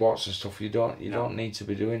heavy squats and stuff. You don't need to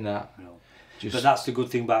be doing that. No. But that's the good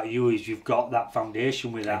thing about you, is you've got that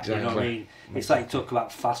foundation with that. Exactly. You know what I mean? It's like you talk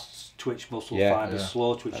about fast twitch muscle fibers,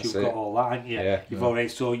 slow twitch. You've got all that, haven't you? You've already.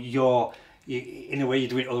 So in a way, you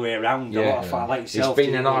do it all the way around. A lot of like yourself. It's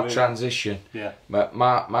been an hard transition. Yeah. But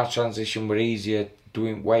my transition were easier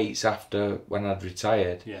doing weights after when I'd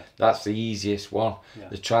retired. Yeah. That's the easiest one. Yeah.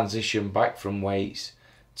 The transition back from weights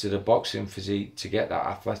to the boxing physique to get that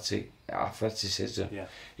athleticism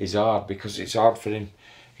is hard, because it's hard for him.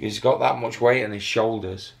 He's got that much weight on his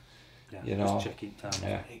shoulders. Yeah. You know. Just checking time. 8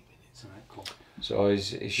 minutes. All right, cool. So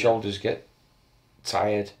his shoulders get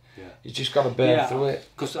tired. Yeah. You just got to burn through it.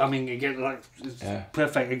 Because I mean, again, like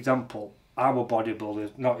perfect example. I'm a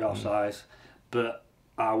bodybuilder, not your size, but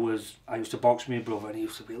I used to box my brother, and he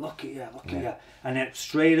used to be, look at you, and then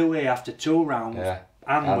straight away after 2 rounds,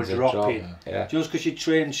 hand were dropping. Just because you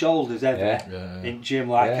train shoulders in gym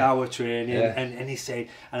like I was training, and he said,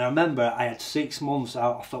 and I remember I had 6 months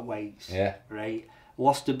out of the weights, right.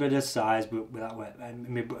 Lost a bit of size, but that way,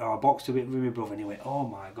 I boxed a bit with my brother, and he went, "Oh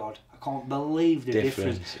my God, I can't believe the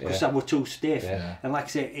difference," because I was too stiff. And like I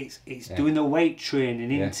said, it's doing the weight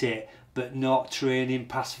training into it but not training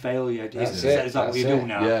past failure. Is that what you do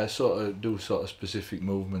now? Yeah, do specific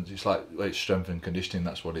movements. It's like strength and conditioning.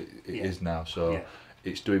 That's what it is now. So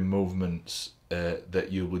it's doing movements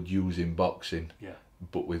that you would use in boxing,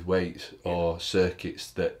 but with weights or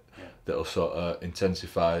circuits that'll sort of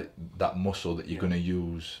intensify that muscle that you're going to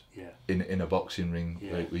use in a boxing ring,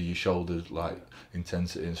 like with your shoulders, like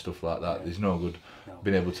intensity and stuff like that. There's no good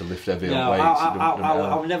being able to lift heavy weights.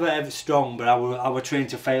 I was never ever strong, but I was trained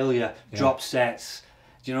to failure, drop sets.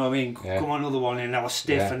 Do you know what I mean? Come on, another one, and I was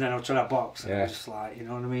stiff, and then I was trying to box. And I was just like, you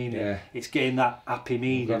know what I mean? It's getting that happy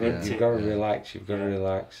medium. You've got to relax. You've got to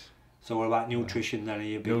relax. So what about nutrition then? Are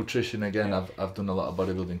you nutrition again? I've done a lot of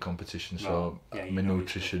bodybuilding competitions, so my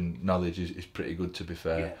nutrition knowledge is pretty good, to be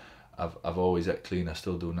fair. I've always ate clean. I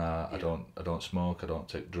still do now. I don't smoke. I don't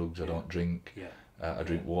take drugs. I don't drink. I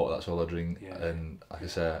drink water. That's all I drink. And like I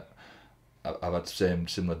say, I've had the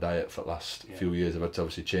similar diet for the last few years. I've had to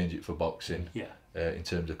obviously change it for boxing. In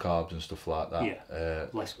terms of carbs and stuff like that.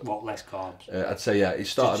 Less carbs? I'd say it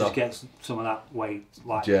started off. Just get some of that weight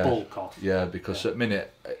bulk off. Yeah, because at the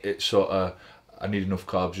minute it's sort of, I need enough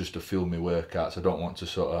carbs just to fuel my workouts. I don't want to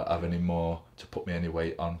sort of have any more to put me any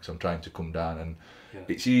weight on, because I'm trying to come down, and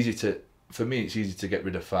it's easy to get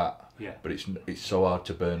rid of fat. But it's so hard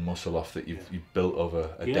to burn muscle off that you've built over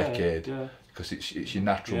a decade. Because it's your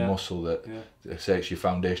natural muscle that, say, it's your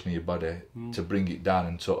foundation of your body. To bring it down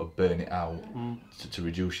and sort of burn it out to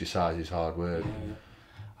reduce your size is hard work.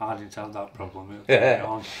 I didn't have that problem.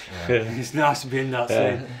 It's nice to be in that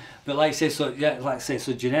scene. But like I say,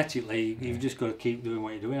 so genetically, you've just got to keep doing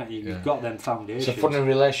what you're doing. You've got them foundations. It's a funny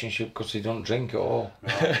relationship because they don't drink at all.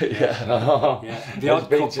 The odd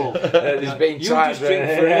couple. There's been times just drink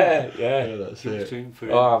for him. That's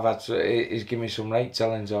it. I've had to, he's given me some rate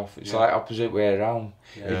tellings off. It's like opposite way around.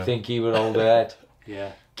 You'd think he would hold head.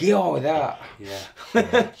 Get on with that.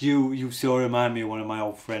 You so remind me of one of my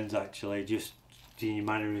old friends, actually, just your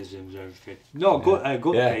mannerisms and everything. No, a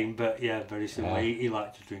good thing, but very similar. He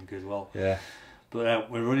liked to drink as well.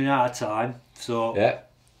 But we're running out of time, so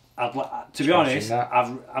to be honest,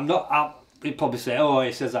 I'm not. He'd probably say, "Oh,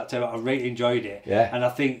 he says that too." I really enjoyed it, and I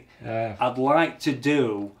think I'd like to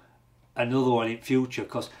do another one in future,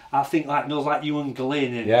 because I think like you and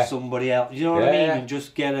Glenn and somebody else. You know what I mean? And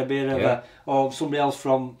just get a bit of or somebody else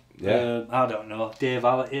from. I don't know, Dave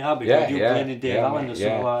Allen. It'd be good. You playing Dave Allen or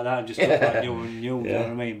something like that, and just stuff like you and you. You know what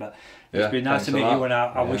I mean? But it's been nice to meet you, and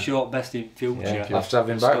I wish you all the best in future. I'll have to have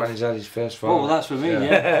him back when he's had his first fight. Oh, well, that's for me.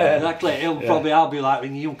 Exactly. I'll be like,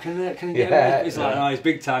 you can you get? He's like, no, he's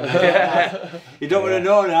big time. You don't want to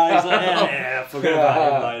know now. He's like, forget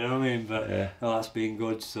about him. Like, you know what I mean? But that's been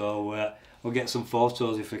good. So we'll get some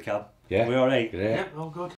photos if we can. Are we all right? Yeah,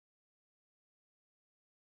 all good.